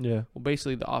copyright. Yeah. Well,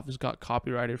 basically, The Office got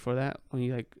copyrighted for that when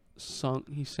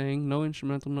he sang no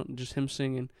instrumental, no, just him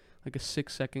singing like a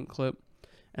 6-second clip,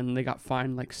 and they got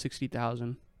fined like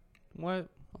 $60,000. What?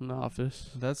 On The Office.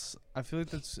 I feel like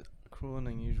that's cruel and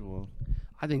unusual.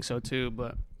 I think so too,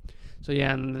 but so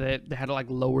yeah, and they had to like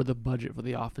lower the budget for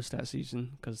The Office that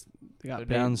season because they got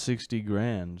down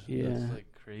 $60,000. Yeah, that's like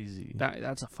crazy.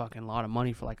 That's a fucking lot of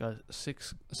money for like a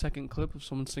 6-second clip of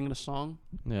someone singing a song.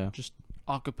 Yeah, just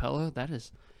a cappella.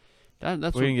 That's we're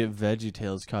gonna get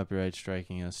VeggieTales copyright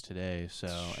striking us today. So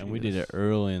and we did it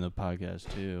early in the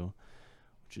podcast too,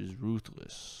 which is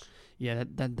ruthless. Yeah,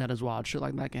 that is wild. Shit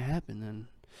like that can happen then.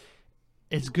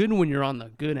 It's good when you're on the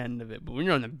good end of it, but when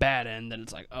you're on the bad end, then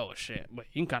it's like, oh shit. But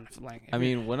you can kind of like. I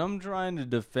mean, when I'm trying to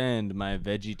defend my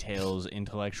VeggieTales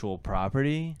intellectual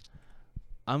property,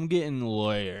 I'm getting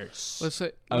lawyers. Let's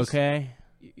say,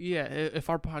 yeah, if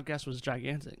our podcast was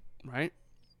gigantic, right,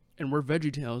 and we're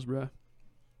VeggieTales, bro,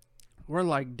 we're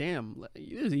like, damn,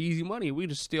 this is easy money. We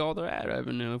just steal all their ad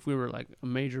revenue if we were like a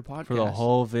major podcast for the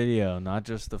whole video, not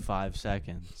just the 5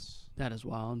 seconds. That is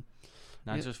wild.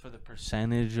 Not just for the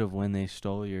percentage of when they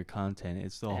stole your content.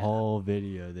 It's the whole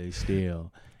video they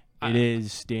steal. It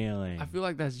is stealing. I feel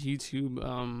like that's YouTube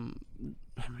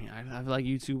I mean, I feel like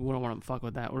YouTube wouldn't want to fuck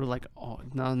with that. We're like, oh,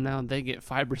 now they get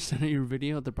 5% of your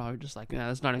video. They're probably just like, nah,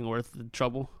 that's not even worth the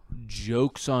trouble.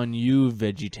 Joke's on you,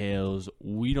 VeggieTales.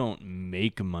 We don't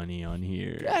make money on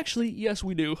here. Actually, yes,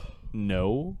 we do.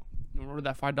 No. Where did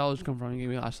that $5 come from you gave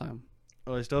me last time?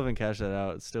 Oh, I still haven't cashed that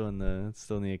out. It's still in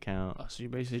the account. Oh, so you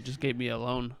basically just gave me a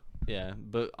loan. Yeah,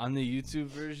 but on the YouTube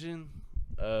version,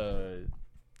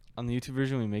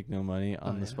 we make no money.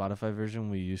 On the Spotify version,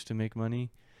 we used to make money.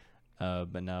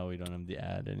 But now we don't have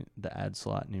the ad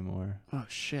slot anymore. Oh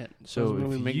shit! So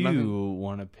if you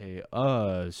want to pay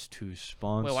us to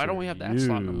sponsor, wait, why don't we have the ad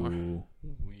slot no more?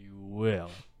 We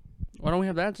will. Why don't we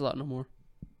have the ad slot no more?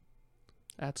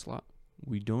 Ad slot.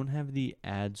 We don't have the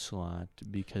ad slot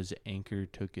because Anchor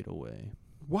took it away.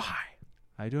 Why?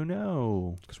 I don't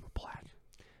know. Because we're black.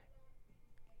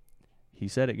 He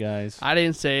said it, guys. I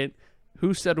didn't say it.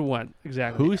 Who said what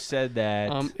exactly? Who said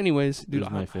that? Anyways,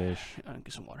 dude, my fish. I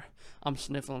get some water. I'm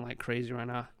sniffling like crazy right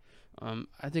now.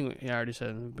 I think I already said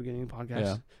it in the beginning of the podcast.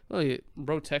 Yeah. Really,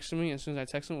 bro texted me as soon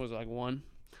as I texted him it was like 1.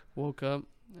 Woke up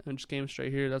and just came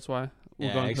straight here. That's why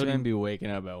we're going. I'm gonna be waking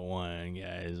up at 1,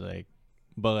 guys.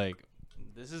 But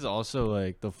this is also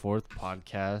like the 4th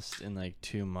podcast in like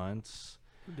 2 months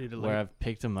where I've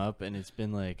picked him up, and it's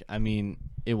been like, I mean,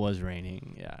 it was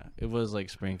raining. Yeah, it was like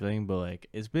sprinkling, but like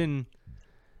it's been.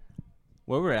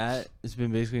 Where we're at, it's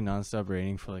been basically nonstop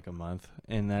raining for like a month,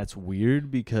 and that's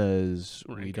weird because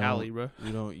we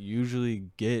don't usually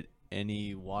get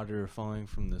any water falling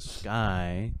from the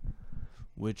sky,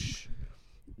 which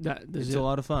it's a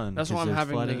lot of fun. That's why I'm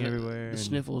having flooding everywhere the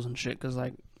sniffles and shit. Because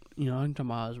like, you know, I'm talking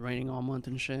about it was raining all month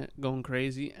and shit, going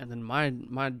crazy, and then my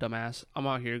dumbass, I'm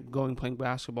out here playing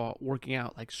basketball, working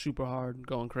out like super hard,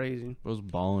 going crazy. I was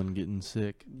balling, getting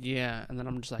sick. Yeah, and then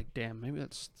I'm just like, damn, maybe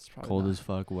that's probably cold as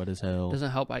fuck, wet as hell.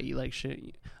 Doesn't help. I eat like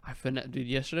shit. Dude,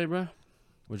 yesterday, bro.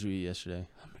 What'd you eat yesterday?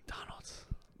 McDonald's.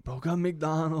 Bro, got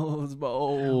McDonald's, bro.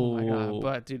 Oh my god,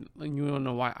 but dude, you don't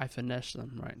know why I finessed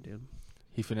them, right, dude?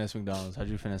 He finessed McDonald's. How'd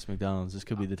you finesse McDonald's? This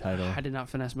could be the title. I did not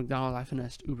finesse McDonald's. I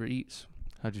finessed Uber Eats.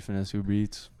 How'd you finesse Uber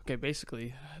Eats? Okay,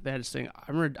 basically, they had this thing. I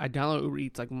remember I downloaded Uber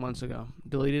Eats like months ago.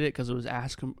 Deleted it because it was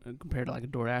ass compared to like a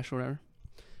DoorDash or whatever.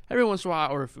 Every once in a while,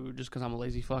 I order food just because I'm a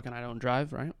lazy fuck and I don't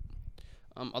drive, right?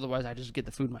 Otherwise, I just get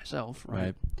the food myself,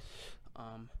 right?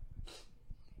 Let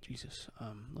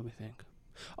me think.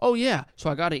 Oh, yeah. So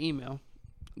I got an email.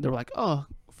 They were like, oh,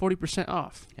 40%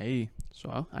 off. Hey.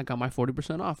 So I got my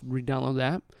 40% off. Re-download the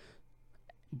app.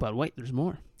 But wait, there's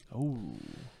more. Oh.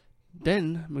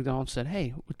 Then McDonald's said,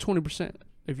 hey, with 20%,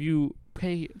 if you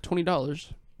pay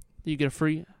 $20, you get a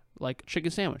free, like,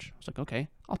 chicken sandwich. I was like, okay,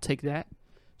 I'll take that.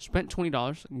 Spent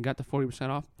 $20 and got the 40%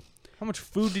 off. How much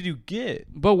food did you get?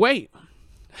 But wait.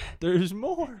 There's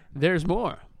more. There's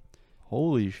more.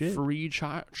 Holy shit. Free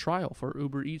trial for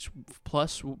Uber Eats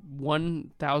plus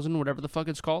 1,000, whatever the fuck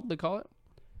it's called, they call it.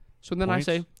 So then Points?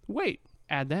 I say, wait,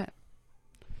 add that.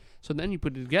 So then you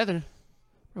put it together.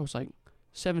 It was like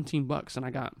 $17, and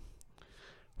I got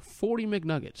 40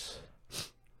 McNuggets,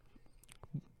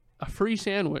 a free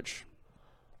sandwich,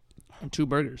 and 2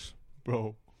 burgers.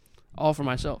 Bro. All for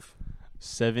myself.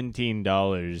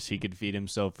 $17. He could feed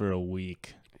himself for a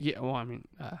week. Yeah, well, I mean,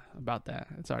 about that.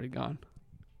 It's already gone.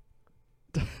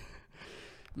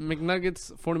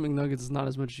 McNuggets, 40 McNuggets is not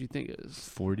as much as you think it is.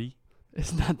 40?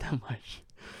 It's not that much.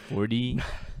 40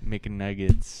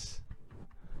 McNuggets.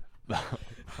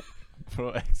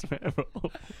 Bro, X-Men, bro.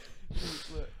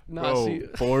 No, bro, see,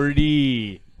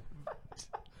 40.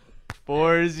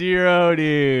 40,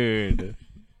 dude.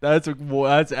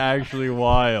 That's actually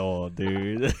wild,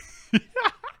 dude.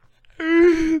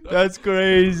 That's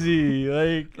crazy.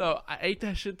 Like, no, I ate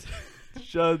that shit.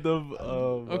 Shut the.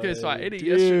 Okay, so I ate it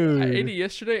yesterday. I ate it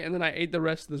yesterday, and then I ate the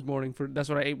rest this morning. That's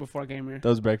what I ate before I came here. That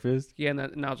was breakfast. Yeah,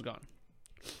 and now it's gone.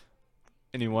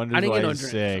 And he wonders why he's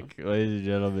sick, ladies and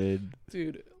gentlemen.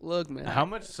 Dude, look, man. How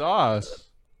much sauce?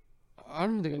 I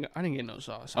don't think I didn't get no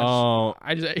sauce.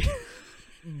 I just ate.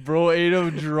 Bro ate them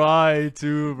dry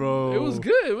too, bro. It was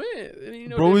good, man. And, you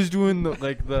know, bro was doing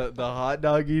the hot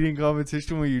dog eating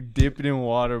competition where you dip it in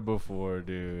water before,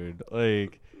 dude.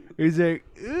 Like, he's like,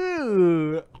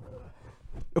 ooh,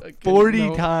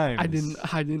 40 times. I didn't.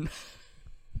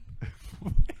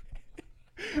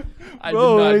 I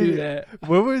bro, did not do that.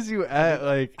 Where was you at?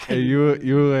 Like, and you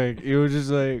were just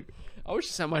like, I was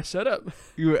just at my setup.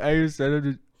 You were at your setup,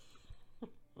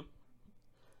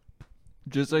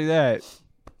 just like that.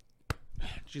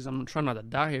 Jeez, I'm trying not to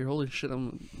die here. Holy shit,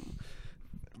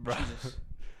 Bro.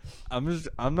 I'm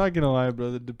not gonna lie,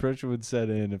 bro. The depression would set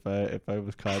in if I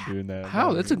was caught doing that.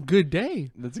 How? That's a good day.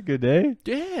 That's a good day.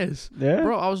 Yes. Yeah.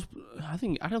 Bro,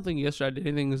 I don't think yesterday I did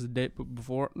anything as the day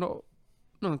before. No.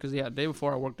 No, because the day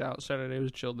before I worked out. Saturday was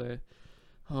a chill day.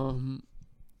 And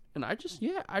I just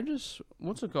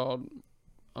what's it called?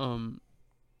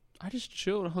 I just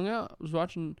chilled, hung out. I was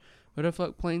watching what the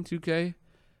fuck playing 2K.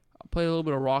 I played a little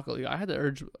bit of Rocket League. I had the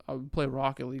urge. I would play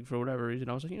Rocket League for whatever reason.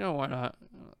 I was like, why not?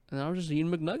 And I was just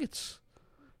eating McNuggets.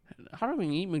 How do I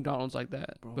even eat McDonald's like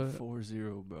that? Bro,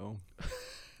 4-0, bro.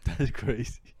 That's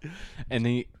crazy. And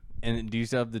do you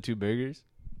still have the 2 burgers?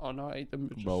 Oh no, I ate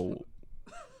them. Bro.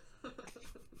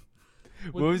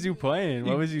 What was you playing?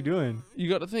 What was you doing? You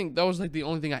got to think that was like the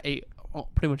only thing I ate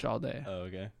pretty much all day. Oh,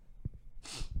 okay.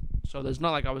 So there's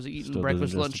not like I was eating Still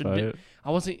breakfast, doesn't lunch, and justify dinner. it.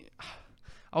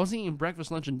 I wasn't eating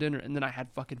breakfast, lunch, and dinner, and then I had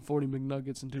fucking 40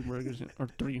 McNuggets and 2 burgers or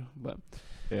 3. But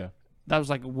Yeah. that was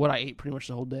like what I ate pretty much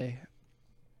the whole day.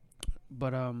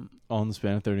 But All in the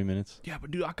span of 30 minutes. yeah,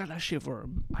 but dude, I got that shit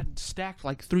I stacked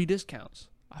like 3 discounts.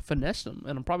 I finessed them,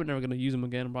 and I'm probably never gonna use them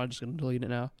again. I'm probably just gonna delete it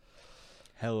now.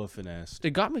 Hella finessed.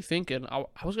 It got me thinking. I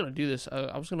was gonna do this.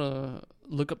 I was gonna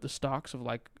look up the stocks of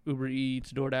like Uber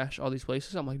Eats, DoorDash, all these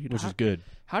places. I'm like, dude, Which is good.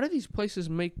 how do these places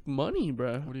make money,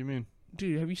 bro? What do you mean?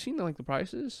 Dude, have you seen the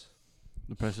prices?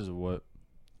 The prices of what?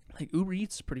 Like Uber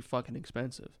Eats is pretty fucking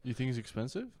expensive. You think it's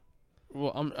expensive?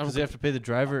 Well, Because they have to pay the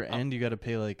driver and you got to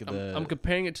pay like I'm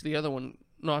comparing it to the other one.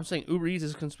 No, I'm saying Uber Eats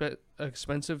is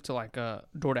expensive to like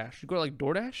DoorDash. You go to like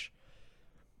DoorDash,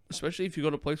 especially if you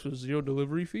go to a place with 0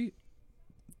 delivery fee.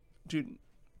 Dude,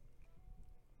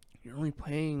 you're only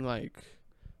paying like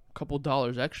a couple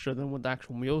dollars extra than what the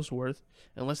actual meal's worth,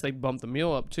 unless they bump the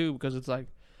meal up too. Because it's like,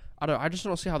 I just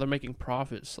don't see how they're making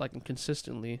profits like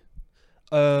consistently.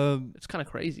 It's kind of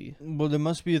crazy. Well, there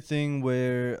must be a thing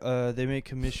where they make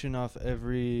commission off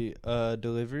every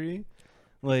delivery.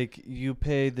 Like you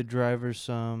pay the driver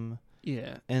some,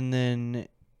 Yeah. and then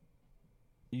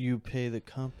you pay the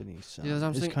company some. Yeah,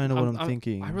 It's kind of what I'm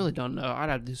thinking. I really don't know. I'd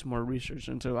have to do some more research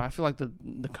into it. I feel like the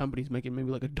company's making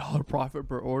maybe like $1 profit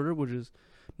per order, which is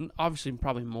obviously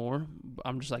probably more.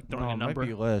 I'm just like throwing a number. It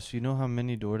might be less. You know how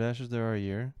many DoorDashes there are a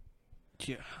year?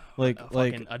 Yeah. Like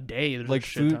a day. There's like a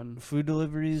shit ton. food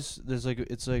deliveries. There's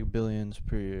it's like billions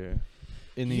per year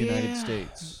in the United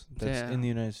States. That's in the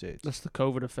United States. That's the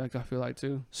COVID effect. I feel like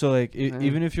too. So like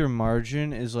even if your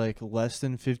margin is like less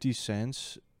than 50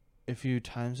 cents, if you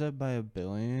times that by 1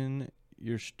 billion,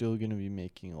 you're still gonna be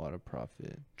making a lot of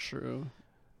profit. True.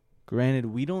 Granted,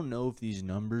 we don't know if these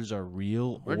numbers are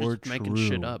real We're or just making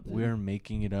shit up. We're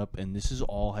making it up, and this is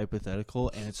all hypothetical,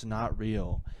 and it's not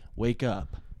real. Wake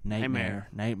up. Nightmare.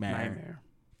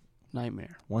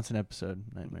 Once an episode.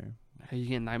 Nightmare. Hey, you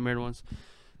get nightmare once?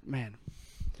 Man.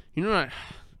 You know what?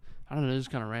 I don't know. This is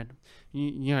kind of random.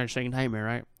 You know you're saying nightmare,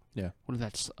 right? Yeah. What if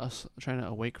that's us trying to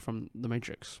awake from the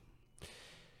Matrix?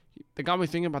 They got me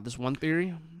thinking about this one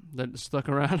theory that stuck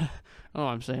around. Oh,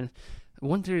 I'm saying.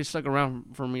 One theory stuck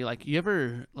around for me. Like, you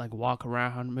ever, like, walk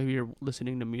around, maybe you're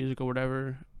listening to music or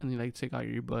whatever, and you, like, take out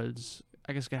your earbuds.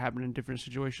 I guess it could happen in different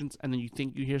situations, and then you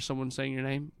think you hear someone saying your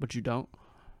name, but you don't.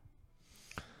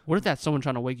 What if that's someone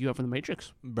trying to wake you up from the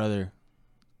Matrix? Brother,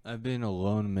 I've been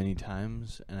alone many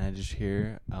times, and I just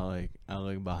hear out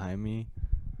behind me,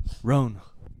 Roan.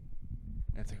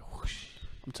 And it's like whoosh.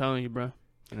 I'm telling you, bro.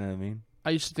 You know what I mean? I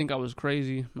used to think I was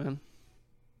crazy, man.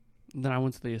 And then I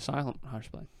went to the asylum. I was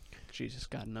like, Jesus,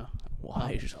 God, no.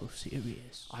 Why are you so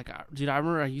serious? Dude, I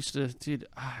remember I used to,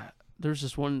 there's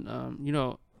this one, I don't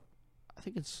know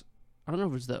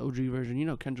if it's the OG version. You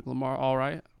know Kendrick Lamar, All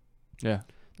Right? Yeah.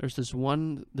 There's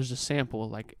a sample,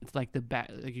 like, it's like the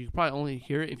back, like, you can probably only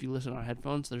hear it if you listen on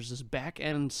headphones. There's this back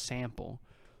end sample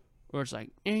where it's like,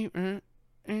 I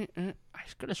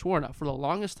could have sworn for the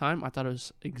longest time I thought it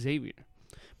was Xavier.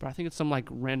 But I think it's some, like,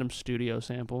 random studio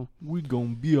sample. We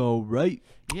gonna be alright.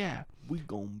 Yeah. We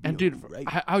gonna be And, dude, alright.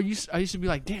 I used to be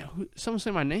like, damn, someone say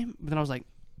my name? But then I was like,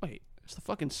 wait, it's the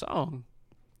fucking song.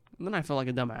 And then I felt like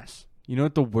a dumbass. You know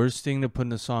what the worst thing to put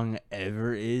in a song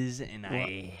ever is? And what?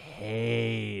 I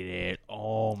hate it.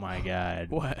 Oh, my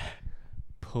God. What?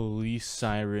 Police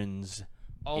sirens.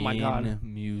 Oh, my God. In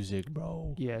music,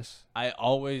 bro. Yes. I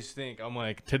always think, I'm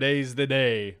like, today's the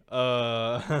day.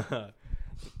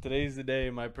 Today's the day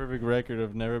my perfect record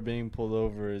of never being pulled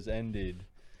over is ended.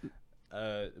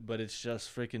 But it's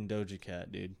just freaking Doja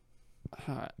Cat, dude.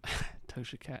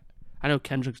 Doja Cat. I know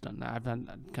Kendrick's done that. I've done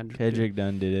that. Kendrick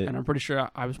done did it. And I'm pretty sure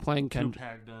I was playing Kendrick.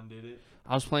 Tupac done did it.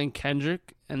 I was playing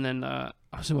Kendrick, and then I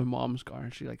was in my mom's car,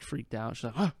 and she, like, freaked out. She's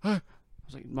like, I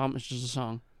was like, Mom, it's just a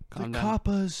song. Calm down.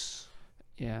 Coppers.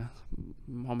 Yeah.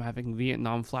 Mom having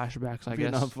Vietnam flashbacks, I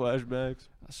guess. Vietnam flashbacks.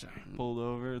 Pulled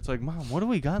over. It's like, Mom, what do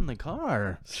we got in the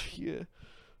car? Yeah.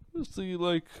 See,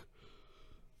 like,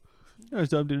 I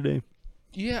stopped today.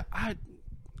 yeah,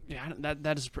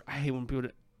 that is. I hate when people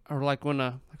Or like when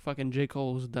like fucking J.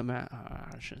 Cole's dumbass.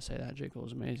 I shouldn't say that. J.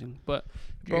 Cole's amazing, but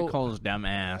J. Cole's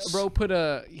dumbass. Bro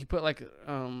he put like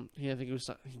I think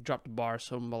he dropped a bar.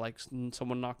 Like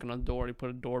someone knocking on the door. He put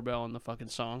a doorbell in the fucking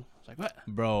song. I was like, what?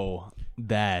 Bro,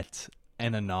 that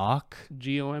and a knock.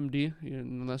 GOMD. You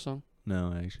know that song?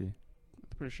 No, actually.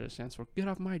 I'm pretty sure it stands for "Get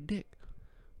Off My Dick."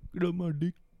 Get off my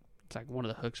dick. It's like one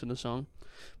of the hooks in the song.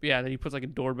 But yeah, then he puts like a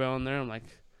doorbell in there. I'm like,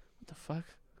 what the fuck?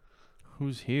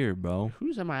 Who's here, bro?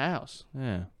 Who's at my house?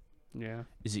 Yeah. Yeah.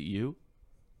 Is it you?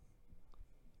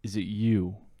 Is it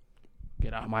you?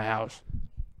 Get out of my house.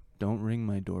 Don't ring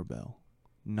my doorbell.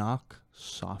 Knock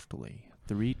softly.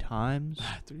 3 times.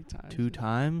 3 times. 2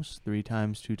 times. 3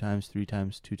 times. 2 times. 3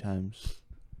 times. 2 times.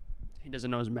 He doesn't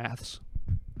know his maths.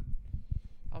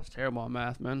 I was terrible at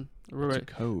math, man. It's a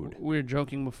code. We were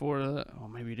joking before that. Oh,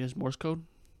 maybe it is Morse code.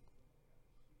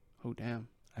 Oh, damn.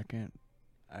 I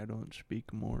don't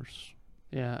speak Morse.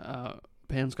 Yeah,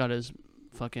 Pam's got his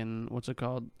fucking, what's it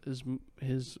called?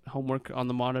 His homework on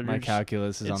the monitor. My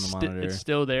calculus is on the monitor. It's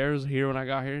still there. It was here when I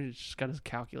got here. He's just got his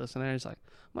calculus in there. He's like,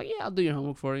 I'm like, yeah, I'll do your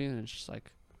homework for you. And it's just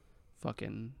like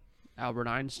fucking Albert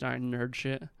Einstein nerd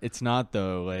shit. It's not,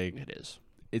 though. Like, it is.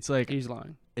 It's like, he's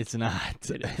lying. It's not.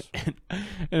 It is.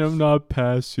 and I'm not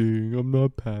passing. I'm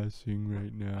not passing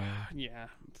right now. Yeah,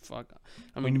 fuck.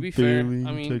 I mean, to be fair,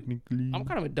 technically, I'm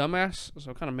kind of a dumbass,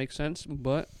 so it kind of makes sense.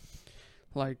 But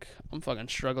like, I'm fucking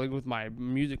struggling with my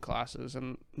music classes,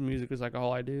 and music is like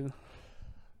all I do.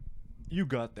 You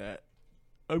got that.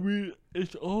 I mean,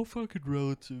 it's all fucking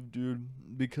relative, dude.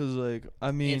 Because, like,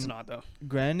 I mean, it's not though.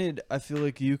 Granted, I feel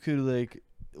like you could like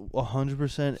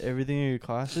 100% everything in your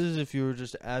classes if you were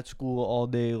just at school all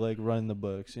day, like running the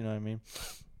books. You know what I mean?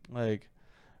 Like,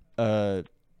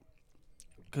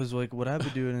 because like what I've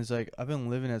been doing is like I've been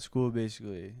living at school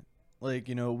basically. Like,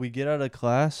 you know, we get out of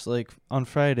class like on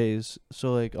Fridays.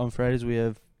 So like on Fridays we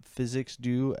have physics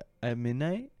due at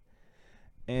midnight,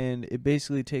 and it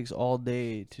basically takes all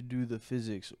day to do the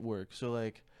physics work. So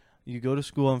like you go to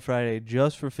school on Friday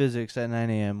just for physics at 9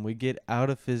 a.m. We get out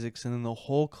of physics, and then the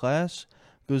whole class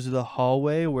goes to the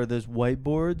hallway where there's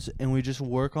whiteboards, and we just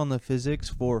work on the physics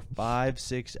for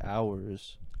 5-6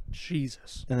 hours.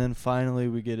 Jesus. And then finally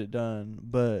we get it done.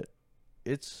 But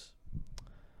it's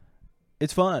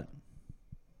fun.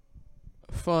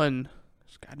 Fun.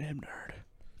 This goddamn nerd.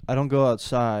 I don't go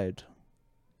outside.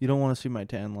 You don't want to see my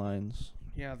tan lines.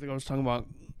 Yeah, I think I was talking about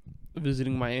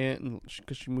visiting my aunt, and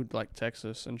because she moved to like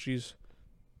Texas, and she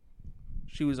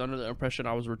was under the impression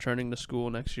I was returning to school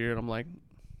next year, and I'm like,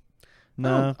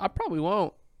 no, I probably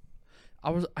won't. I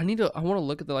want to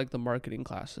look at the marketing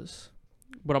classes,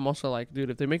 but I'm also like, dude,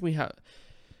 if they make me have,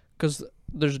 because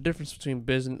there's a difference between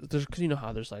business, because you know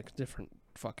how there's like different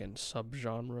fucking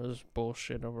subgenres,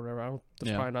 bullshit or whatever.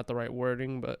 That's probably not the right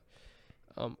wording, but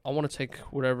I want to take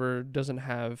whatever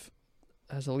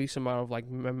has the least amount of like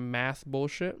math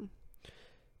bullshit.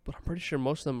 But I'm pretty sure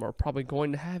most of them are probably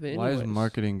going to have it anyways. Why is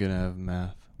marketing going to have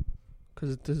math?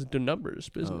 Because it's the numbers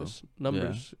business.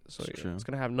 Numbers. Yeah, so true. It's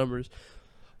going to have numbers.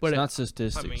 But it's not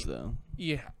statistics, though.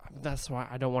 Yeah, that's why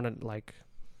I don't want to, like,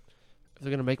 if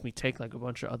they're going to make me take, like, a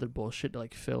bunch of other bullshit to,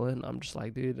 like, fill in, I'm just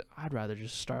like, dude, I'd rather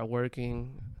just start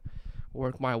working,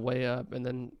 work my way up, and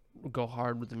then go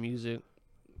hard with the music.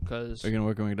 Because... Are you going to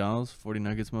work at McDonald's? 40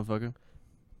 nuggets, motherfucker?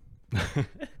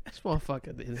 This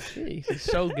motherfucker, dude. He's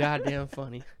so goddamn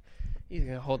funny. He's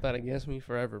gonna hold that against me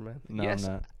forever, man. No, yes,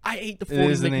 I'm not. I ate the 40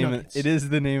 McNuggets. It is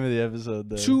the name of the episode,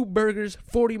 though. 2 burgers,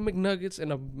 40 McNuggets,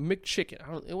 and a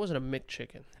McChicken. It wasn't a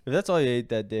McChicken. If that's all you ate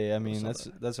that day, I mean,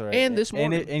 that's all right. And this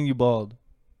morning. And you balled.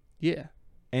 Yeah.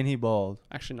 And he balled.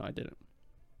 Actually, no, I didn't.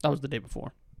 That was the day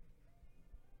before.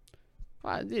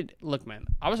 I did. Look, man,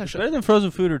 I was actually... Better than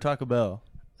frozen food or Taco Bell.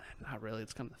 Not really.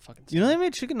 It's kind of fucking... You know they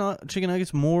made chicken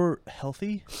nuggets more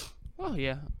healthy? Oh,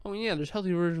 yeah. I mean, yeah, there's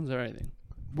healthy versions of everything.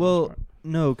 Well,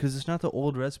 no, because it's not the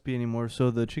old recipe anymore,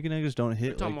 so the chicken nuggets don't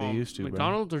hit like they used to,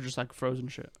 McDonald's or just like frozen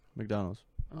shit? McDonald's.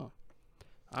 Oh.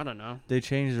 I don't know. They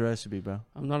changed the recipe, bro.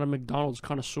 I'm not a McDonald's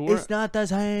connoisseur. It's not the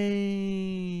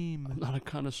same. I'm not a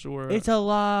connoisseur. It's a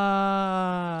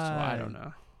lie. So I don't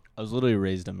know. I was literally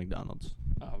raised at McDonald's.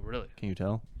 Oh, really? Can you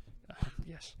tell?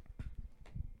 Yes.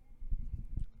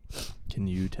 Can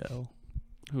you tell?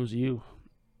 Who's you?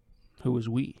 Who is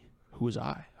we? Who is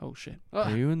I? Oh, shit.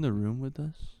 Are you in the room with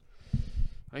us?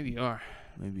 Maybe you are.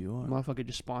 Maybe you are. Motherfucker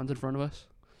just spawns in front of us.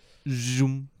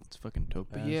 Zoom. It's fucking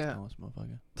Topaz. Yeah. Tallest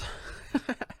motherfucker.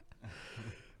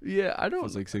 Yeah, I don't...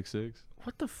 Feels like 6'6".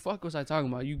 What the fuck was I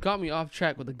talking about? You got me off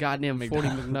track with the goddamn 40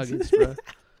 McNuggets, bro.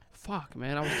 Fuck,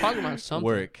 man. I was talking about something.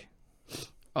 Work.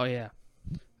 Oh, yeah.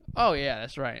 Oh, yeah,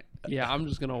 that's right. Yeah, I'm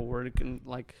just going to work and,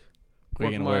 like...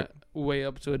 Work my way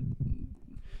up to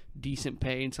decent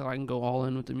pay until I can go all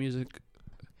in with the music.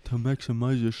 To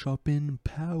maximize your shopping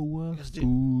power, Yes, dude.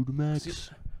 Food Max.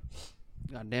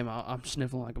 God damn, I'm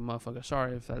sniffling like a motherfucker.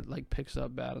 Sorry if that like picks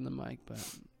up bad on the mic, but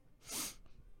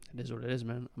it is what it is,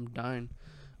 man. I'm dying.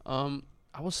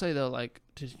 I will say though, like,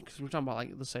 because we're talking about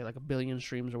like, let's say like 1 billion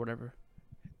streams or whatever.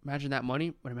 Imagine that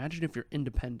money, but imagine if you're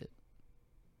independent.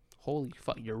 Holy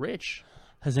fuck, you're rich.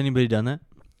 Has anybody done that?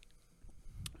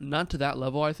 Not to that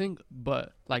level, I think,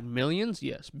 but like millions,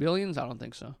 yes. Billions, I don't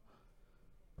think so.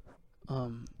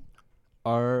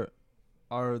 Are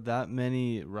that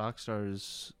many rock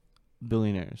stars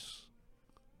billionaires?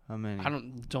 How many? I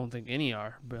don't think any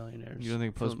are billionaires. You don't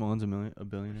think Post Malone's a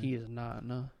billionaire? He is not,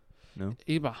 no. No?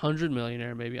 He's about 100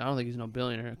 millionaire, maybe. I don't think he's no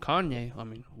billionaire. Kanye, I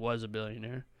mean, was a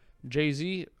billionaire.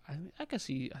 Jay-Z, I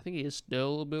think he is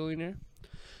still a billionaire.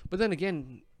 But then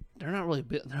again, they're not really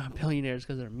they're not billionaires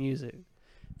because of their music.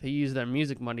 They use their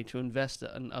music money to invest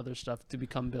in other stuff to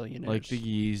become billionaires. Like the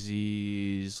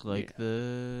Yeezys, like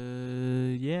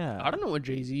I don't know what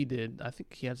Jay-Z did. I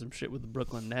think he had some shit with the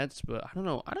Brooklyn Nets, but I don't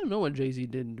know. I don't know what Jay-Z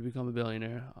did to become a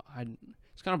billionaire.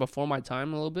 It's kind of before my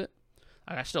time a little bit.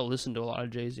 I still listen to a lot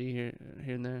of Jay-Z here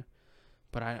and there,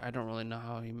 but I don't really know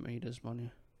how he made his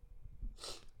money.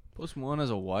 Post Malone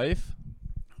has a wife?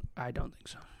 I don't think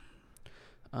so.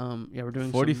 Yeah, we're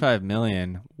doing 45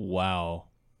 million. Wow.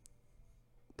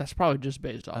 That's probably just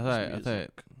based off his music. I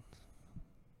thought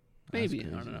Maybe, I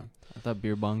don't know. I thought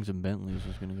beer bongs and Bentleys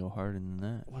was gonna go harder than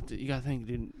that. You gotta think,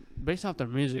 dude. Based off their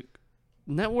music,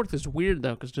 net worth is weird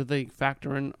though, because do they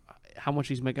factor in how much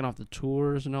he's making off the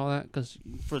tours and all that? Because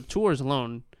for the tours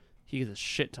alone, he gets a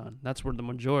shit ton. That's where the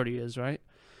majority is, right?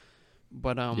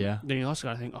 But yeah. Then you also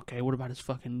gotta think, okay, what about his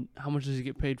fucking? How much does he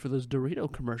get paid for those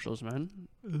Dorito commercials, man?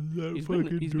 He's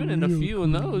been in a few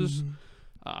of those.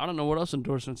 I don't know what else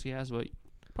endorsements he has, but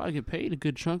probably get paid a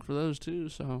good chunk for those too.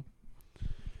 So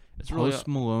it's really Post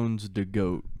Malone's the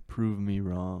GOAT. Prove me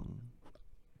wrong.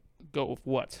 Go with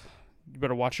what? You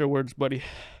better watch your words, buddy.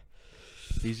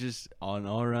 He's just an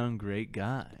all-around great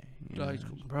guy.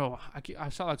 Bro, I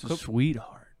saw that clip.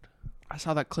 Sweetheart. I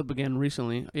saw that clip again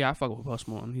recently. Yeah, I fuck with Post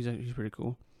Malone. He's pretty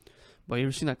cool. But you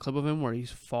ever seen that clip of him where he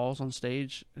falls on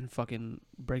stage and fucking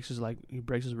breaks his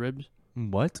ribs?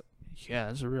 What? Yeah,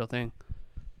 that's a real thing.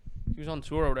 He was on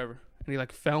tour or whatever, and he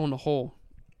like fell in a hole,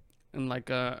 and like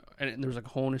and there was like a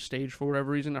hole in his stage for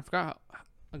whatever reason. I forgot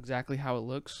exactly how it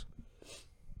looks,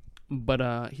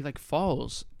 but he like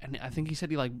falls, and I think he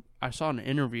said I saw an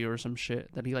interview or some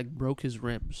shit that he like broke his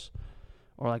ribs,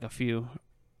 or like a few,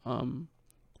 and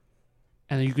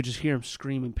then you could just hear him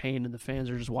scream in pain, and the fans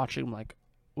are just watching him like,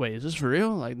 wait, is this for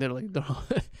real? Like they're like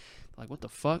what the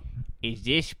fuck? Is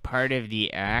this part of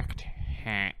the act?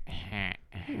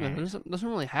 It doesn't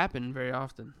really happen very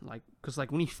often. Like, cause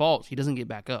like when he falls, he doesn't get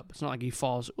back up. It's not like he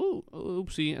falls, ooh,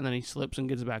 oopsie, and then he slips and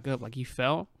gets back up. Like he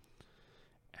fell,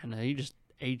 and he just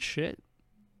ate shit.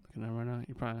 Looking at him right now,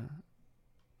 you probably.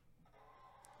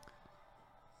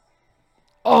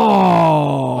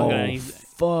 Oh,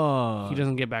 fuck! He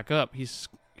doesn't get back up. He's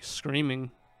screaming.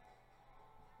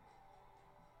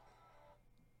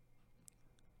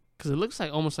 Because it looks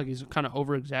like almost like he's kind of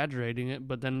over-exaggerating it,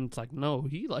 but then it's like, no,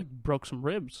 he like broke some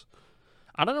ribs.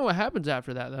 I don't know what happens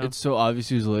after that, though. It's so obvious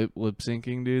he was lip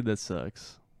syncing, dude. That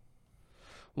sucks.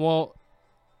 Well,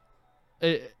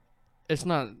 it's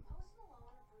not.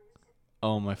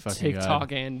 Oh my fucking TikTok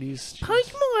God. Andy's.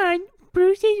 Post Malone,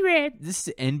 Bruce's rib. This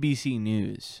is NBC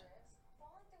News.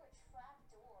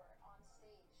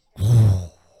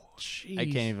 Jeez. I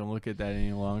can't even look at that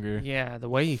any longer. Yeah, the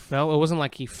way he fell, it wasn't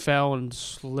like he fell and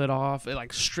slid off. It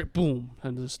like straight boom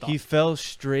and just stopped. He fell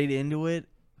straight into it,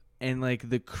 and like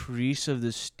the crease of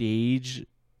the stage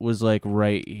was like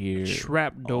right here.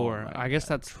 Trap door. Oh I guess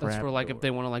that's for like door. if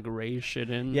they want to like raise shit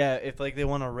in. Yeah, if like they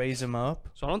want to raise him up.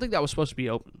 So I don't think that was supposed to be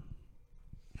open.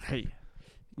 Hey,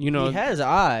 you know he has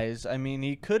eyes. I mean,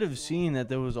 he could have seen that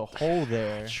there was a hole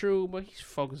there. True, but he's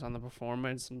focused on the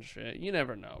performance and shit. You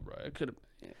never know, bro. It could have.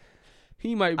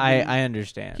 He might. I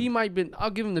understand. He might been. I'll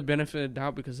give him the benefit of the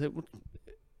doubt because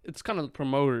it's kind of the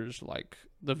promoters, like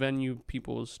the venue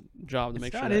people's job to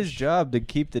make sure. It's not his job to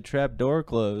keep the trap door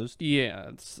closed. Yeah,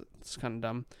 it's kind of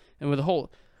dumb. And with the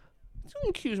whole, don't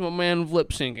accuse my man of lip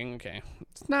syncing. Okay,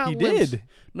 it's not. He did.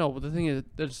 No, but the thing is,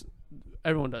 there's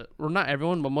everyone does. Well, not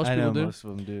everyone, but most people do. Most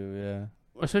of them do. Yeah.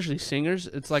 Especially singers.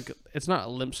 It's like it's not a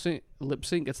lip sync.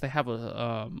 It's they have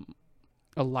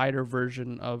a lighter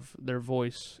version of their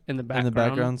voice in the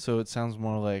background. So it sounds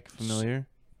more like familiar.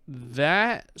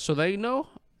 That so they know,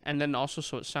 and then also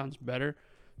so it sounds better.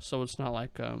 So it's not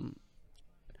like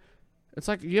it's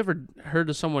like you ever heard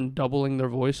of someone doubling their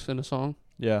voice in a song?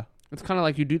 Yeah. It's kind of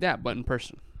like you do that, but in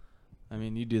person. I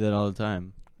mean, you do that all the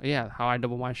time. Yeah, how I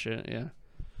double my shit. Yeah.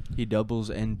 He doubles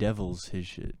and devils his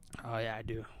shit. Oh yeah, I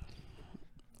do.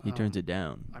 He turns it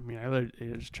down. I mean,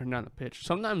 I just turn down the pitch.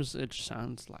 Sometimes it just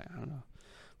sounds like, I don't know.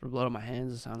 For blood on my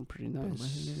hands, it sounds pretty nice.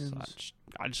 So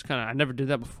I just kind of, I never did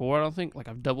that before, I don't think. Like,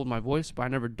 I've doubled my voice, but I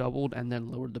never doubled and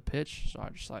then lowered the pitch. So I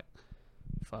just like,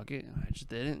 fuck it. I just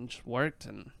did it and it just worked.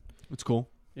 And It's cool.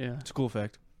 yeah. It's a cool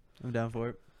effect. I'm down for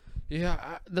it.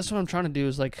 Yeah, that's what I'm trying to do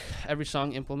is like every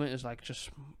song implement is like just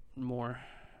more,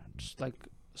 just like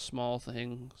small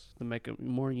things to make it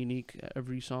more unique.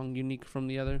 Every song unique from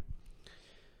the other.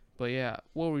 But yeah,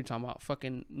 what were we talking about?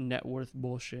 Fucking net worth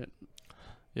bullshit.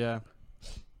 Yeah.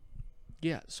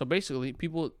 Yeah, so basically,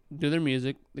 people do their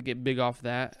music, they get big off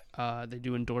that, they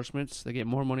do endorsements, they get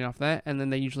more money off that, and then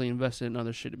they usually invest it in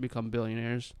other shit to become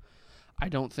billionaires. I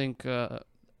don't think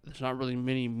there's not really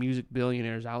many music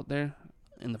billionaires out there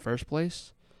in the first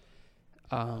place.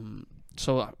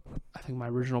 So I think my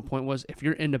original point was, if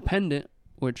you're independent,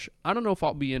 which I don't know if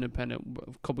I'll be independent, but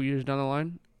a couple years down the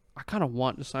line, I kind of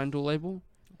want to sign to a label.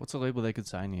 What's a label that could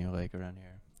sign you, like, around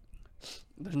here?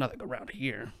 There's nothing around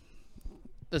here.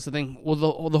 That's the thing. Well,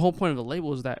 the whole point of the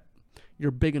label is that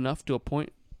you're big enough to a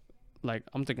point, like,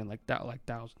 I'm thinking like that, like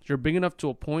thousands. You're big enough to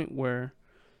a point where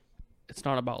it's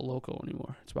not about local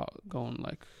anymore. It's about going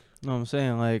like. No, I'm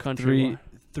saying like country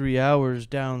 3 hours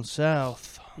down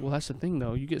south. Well, that's the thing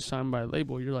though. You get signed by a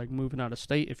label, you're like moving out of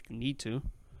state if you need to.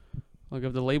 Like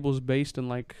if the label's based in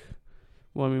like,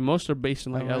 well, I mean most are based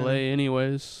in like LA. LA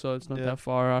anyways, so it's not that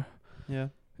far. Yeah.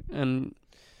 And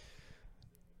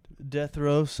Death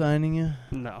Row signing you?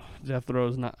 no, Death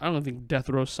Row's not. I don't think Death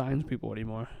Row signs people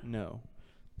anymore. No.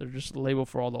 They're just a label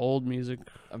for all the old music.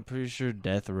 I'm pretty sure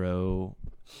Death Row,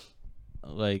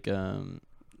 like, You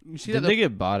see did that they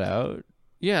get bought out?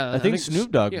 Yeah, I think Snoop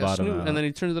Dogg bought them out. and then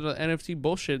he turned it into NFT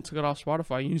bullshit and took it off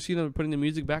Spotify. You see them putting the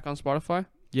music back on Spotify?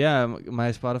 Yeah,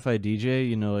 my Spotify DJ,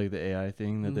 you know, like the AI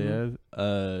thing that they Mhm.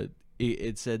 have.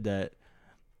 It said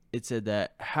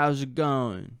that how's it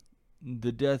going?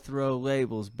 The Death Row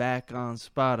label's back on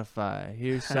Spotify.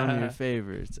 Here's some of your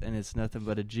favorites, and it's nothing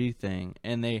but a G thing.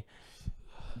 And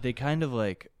they kind of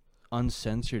like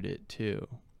uncensored it too,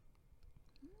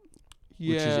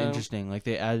 which is interesting. Like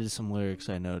they added some lyrics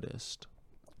I noticed.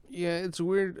 Yeah, it's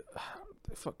weird.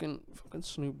 Fucking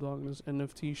Snoop Dogg and this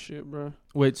NFT shit, bro.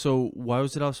 Wait, so why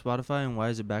was it off Spotify and why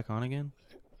is it back on again?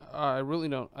 I really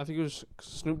don't. I think it was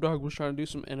Snoop Dogg was trying to do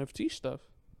some NFT stuff.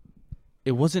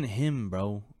 It wasn't him,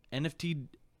 bro. NFT,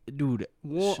 dude.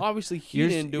 Well, obviously he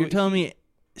didn't do it. You're telling me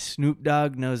Snoop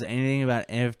Dogg knows anything about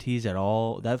NFTs at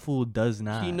all? That fool does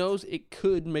not. He knows it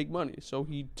could make money, so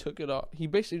he took it off. He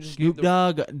basically just Snoop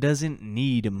Dogg doesn't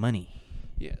need money.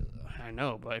 Yeah, I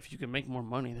know, but if you can make more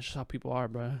money, that's just how people are,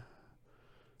 bro.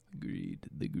 The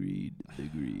greed.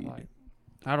 Like,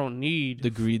 I don't need The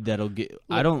greed that'll get.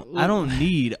 I don't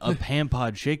need a Pan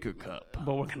Pod shaker cup,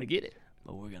 but we're gonna get it.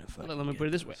 but we're gonna fucking. Let me put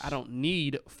it this way: I don't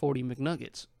need 40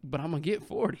 McNuggets, but I'm gonna get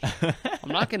 40. I'm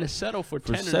not gonna settle for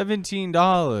 10. For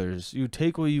 $17, you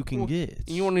take what you can get.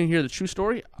 You want to hear the true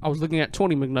story? I was looking at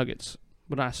 20 McNuggets,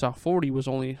 but I saw 40 was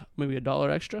only maybe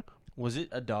 $1 extra. Was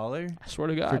it $1? I swear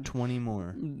to God, For 20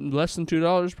 more. less than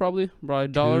 $2 probably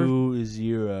 $1.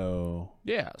 20.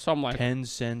 Yeah, so I'm like 10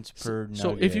 cents per nugget.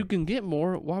 So if you can get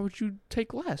more, why would you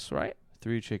take less, right?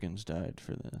 3 chickens died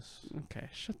for this. Okay,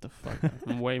 shut the fuck up.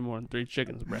 I'm way more than 3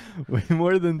 chickens, bro. Way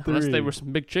more than 3. Unless they were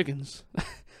some big chickens.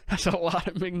 That's a lot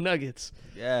of McNuggets.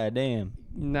 Yeah, damn.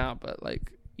 Nah, but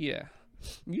like, yeah.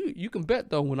 You can bet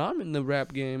though, when I'm in the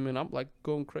rap game and I'm like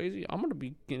going crazy, I'm gonna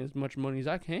be getting as much money as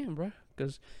I can, bro.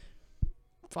 Because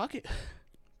fuck it.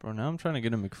 Bro, now I'm trying to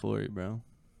get a McFlurry, bro.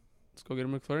 Let's go get a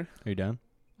McFlurry. Are you down?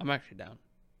 I'm actually down.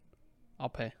 I'll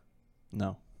pay.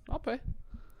 No. I'll pay.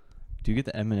 Do you get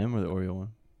the M&M or the Oreo one?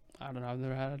 I don't know. I've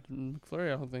never had a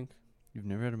McFlurry, I don't think. You've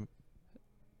never had a...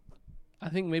 I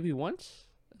think maybe once.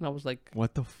 And I was like...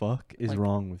 What the fuck is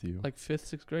wrong with you? Like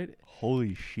 5th, 6th grade.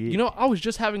 Holy shit. You know, I was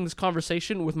just having this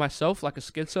conversation with myself like a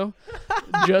schizo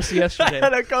just yesterday. I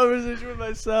had a conversation with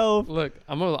myself. Look,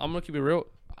 I'm gonna keep it real.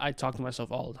 I talk to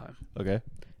myself all the time. Okay.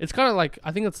 It's kind of like...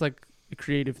 I think it's like a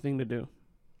creative thing to do.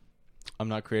 I'm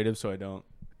not creative, so I don't.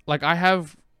 Like, I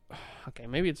have... Okay,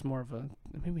 maybe it's more of a...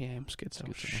 Maybe I am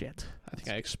schizo. Shit. I think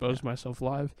I exposed myself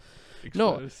live.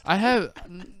 No, I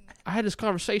had this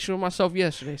conversation with myself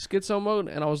yesterday, schizo mode,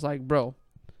 and I was like, bro,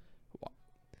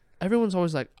 everyone's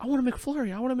always like, I want a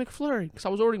McFlurry. Because I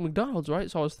was ordering McDonald's, right?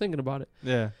 So I was thinking about it.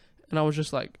 Yeah. And I was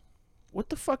just like, what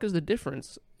the fuck is the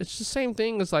difference? It's the same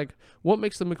thing as, like, what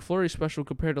makes the McFlurry special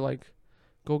compared to, like,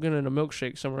 Go get in a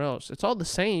milkshake somewhere else. It's all the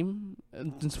same.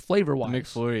 It's flavor wise. The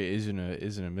McFlurry isn't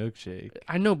a milkshake.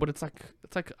 I know, but it's like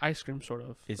ice cream sort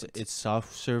of. It's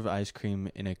soft serve ice cream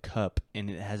in a cup, and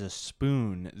it has a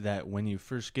spoon that when you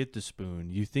first get the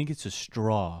spoon, you think it's a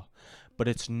straw, but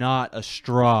it's not a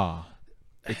straw.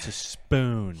 It's a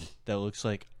spoon that looks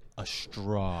like a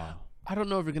straw. I don't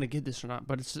know if you're gonna get this or not,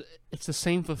 but it's the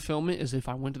same fulfillment as if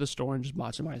I went to the store and just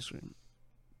bought some ice cream.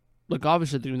 Like,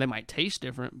 obviously, they might taste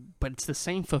different, but it's the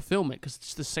same fulfillment because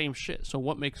it's the same shit. So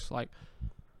what makes, like...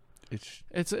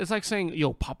 It's like saying,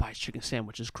 yo, Popeye's chicken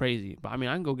sandwich is crazy. But, I mean,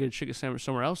 I can go get a chicken sandwich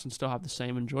somewhere else and still have the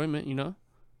same enjoyment, you know?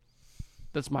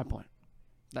 That's my point.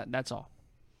 That's all.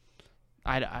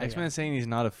 X-Man's saying he's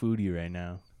not a foodie right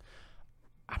now.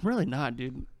 I'm really not,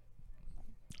 dude.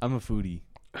 I'm a foodie.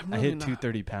 Really I hit not.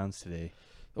 230 pounds today.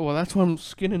 Well, that's why I'm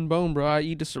skin and bone, bro. I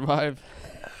eat to survive.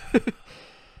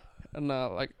 And,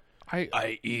 like...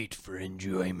 I eat for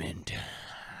enjoyment.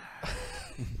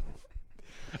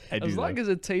 As long as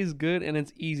it tastes good and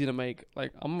it's easy to make.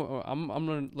 Like I'm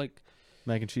gonna like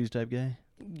mac and cheese type guy.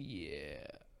 Yeah.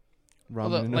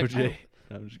 Ramen and OJ.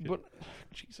 No, I'm just kidding. But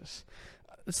Jesus,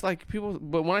 it's like people.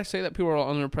 But when I say that, people are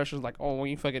under impressions like, oh, when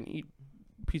you fucking eat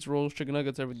pizza rolls, chicken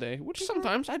nuggets every day, which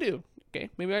sometimes I do. Okay,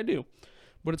 maybe I do.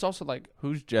 But it's also like,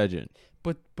 who's judging?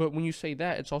 But when you say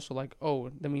that, it's also like, oh,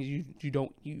 that means you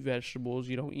don't eat vegetables,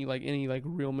 you don't eat like any like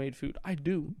real made food. I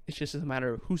do. It's just a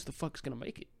matter of who's the fuck's gonna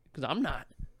make it. Because I'm not.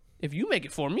 If you make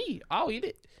it for me, I'll eat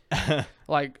it.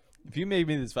 Like, if you make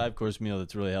me this 5-course meal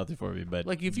that's really healthy for me, but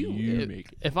like if you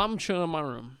make it. If I'm chilling in my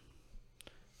room,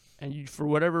 and you, for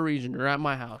whatever reason, you're at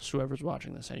my house, whoever's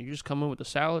watching this, and you just come in with a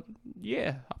salad,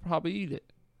 yeah, I'll probably eat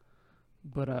it.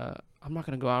 But I'm not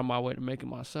gonna go out of my way to make it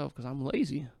myself because I'm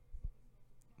lazy.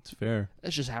 It's fair.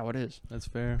 That's just how it is. That's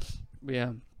fair. But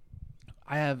yeah,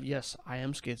 I am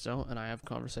schizo, and I have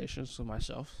conversations with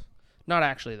myself. Not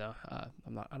actually though.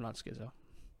 I'm not schizo.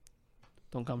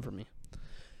 Don't come for me.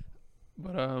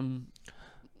 But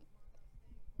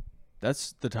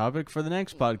that's the topic for the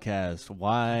next podcast.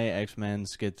 Why X-Men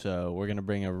schizo. We're gonna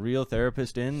bring a real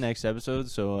therapist in next episode.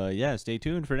 So yeah, stay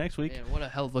tuned for next week. Man, what a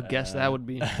hell of a guest that would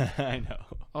be. I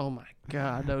know. Oh my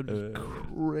god, that would be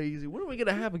crazy. When are we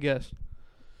gonna have a guest?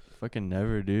 Fucking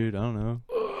never, dude. I don't know.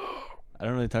 I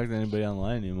don't really talk to anybody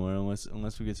online anymore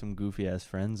unless we get some goofy ass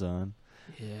friends on.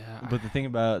 Yeah. But the thing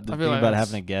about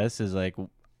having a guest is like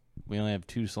we only have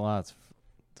 2 slots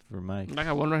for Mike. I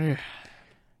got one right here.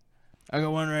 I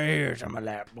got one right here. It's on my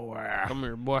lap, boy. Come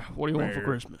here, boy. What do you want for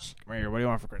Christmas? Come here. What do you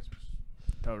want for Christmas?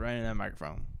 Throw it right in that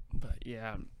microphone. But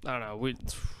yeah, I don't know.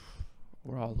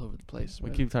 We're all over the place. We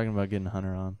man. keep talking about getting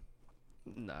Hunter on.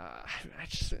 Nah,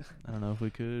 I don't know if we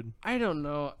could. I don't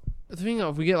know. The thing is,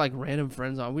 if we get like random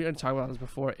friends on, we didn't talk about this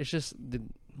before. It's just the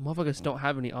motherfuckers don't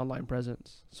have any online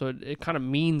presence, so it kind of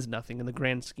means nothing in the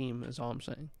grand scheme. Is all I'm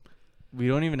saying. We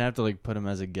don't even have to like put him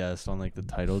as a guest on like the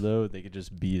title though. They could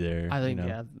just be there. I think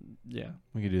yeah.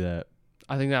 We could do that.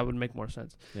 I think that would make more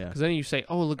sense. Yeah. Because then you say,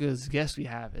 oh, look at this guest we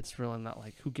have. It's really not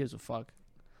like who gives a fuck.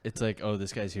 It's like, oh,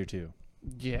 this guy's here too.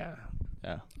 Yeah.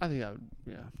 Yeah. I think that would.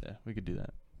 Yeah. Yeah, we could do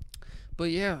that. But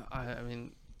yeah, I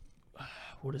mean,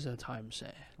 what does that time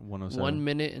say? 107. 1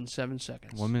 minute and 7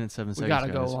 seconds. 1 minute 7 seconds. We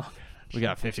gotta go long. We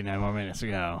got 59 more minutes to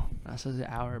go. That says an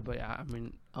hour, but yeah, I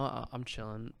mean, I'm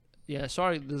chilling. Yeah,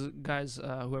 sorry, guys,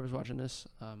 whoever's watching this,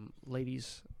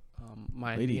 ladies,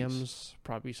 my DMs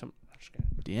probably some. I'm just kidding.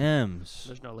 DMs.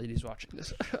 There's no ladies watching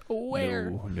this.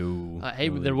 Where? No. Hey,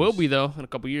 no there will be though in a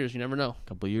couple years. You never know. A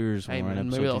couple years. Hey, when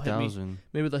man, we're on episode 2000.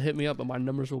 Maybe they'll hit me up, but my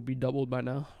numbers will be doubled by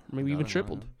now, maybe even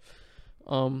tripled.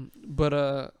 Know.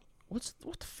 But what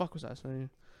the fuck was I saying?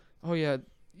 Oh yeah,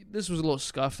 this was a little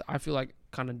scuffed. I feel like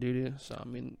kind of doo-doo. So I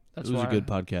mean, that's it was why a good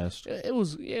podcast. It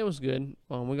was good.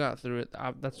 We got through it.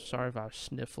 That's sorry if I was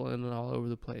sniffling and all over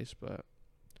the place, but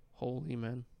holy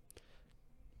man.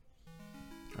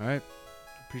 All right.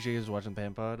 Appreciate you guys watching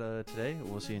Pan Pod today.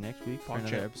 We'll see you next week for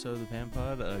another episode of the Pan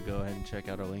Pod. Go ahead and check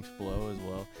out our links below, as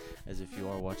well as if you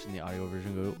are watching the audio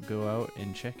version, go out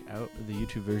and check out the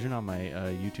YouTube version on my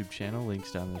YouTube channel.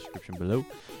 Links down in the description below.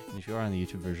 And if you are on the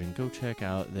YouTube version, go check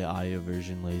out the audio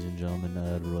version, ladies and gentlemen.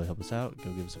 It'll really help us out.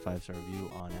 Go give us a 5-star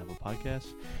review on Apple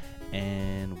Podcasts.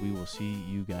 And we will see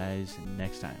you guys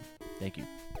next time. Thank you.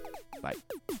 Bye.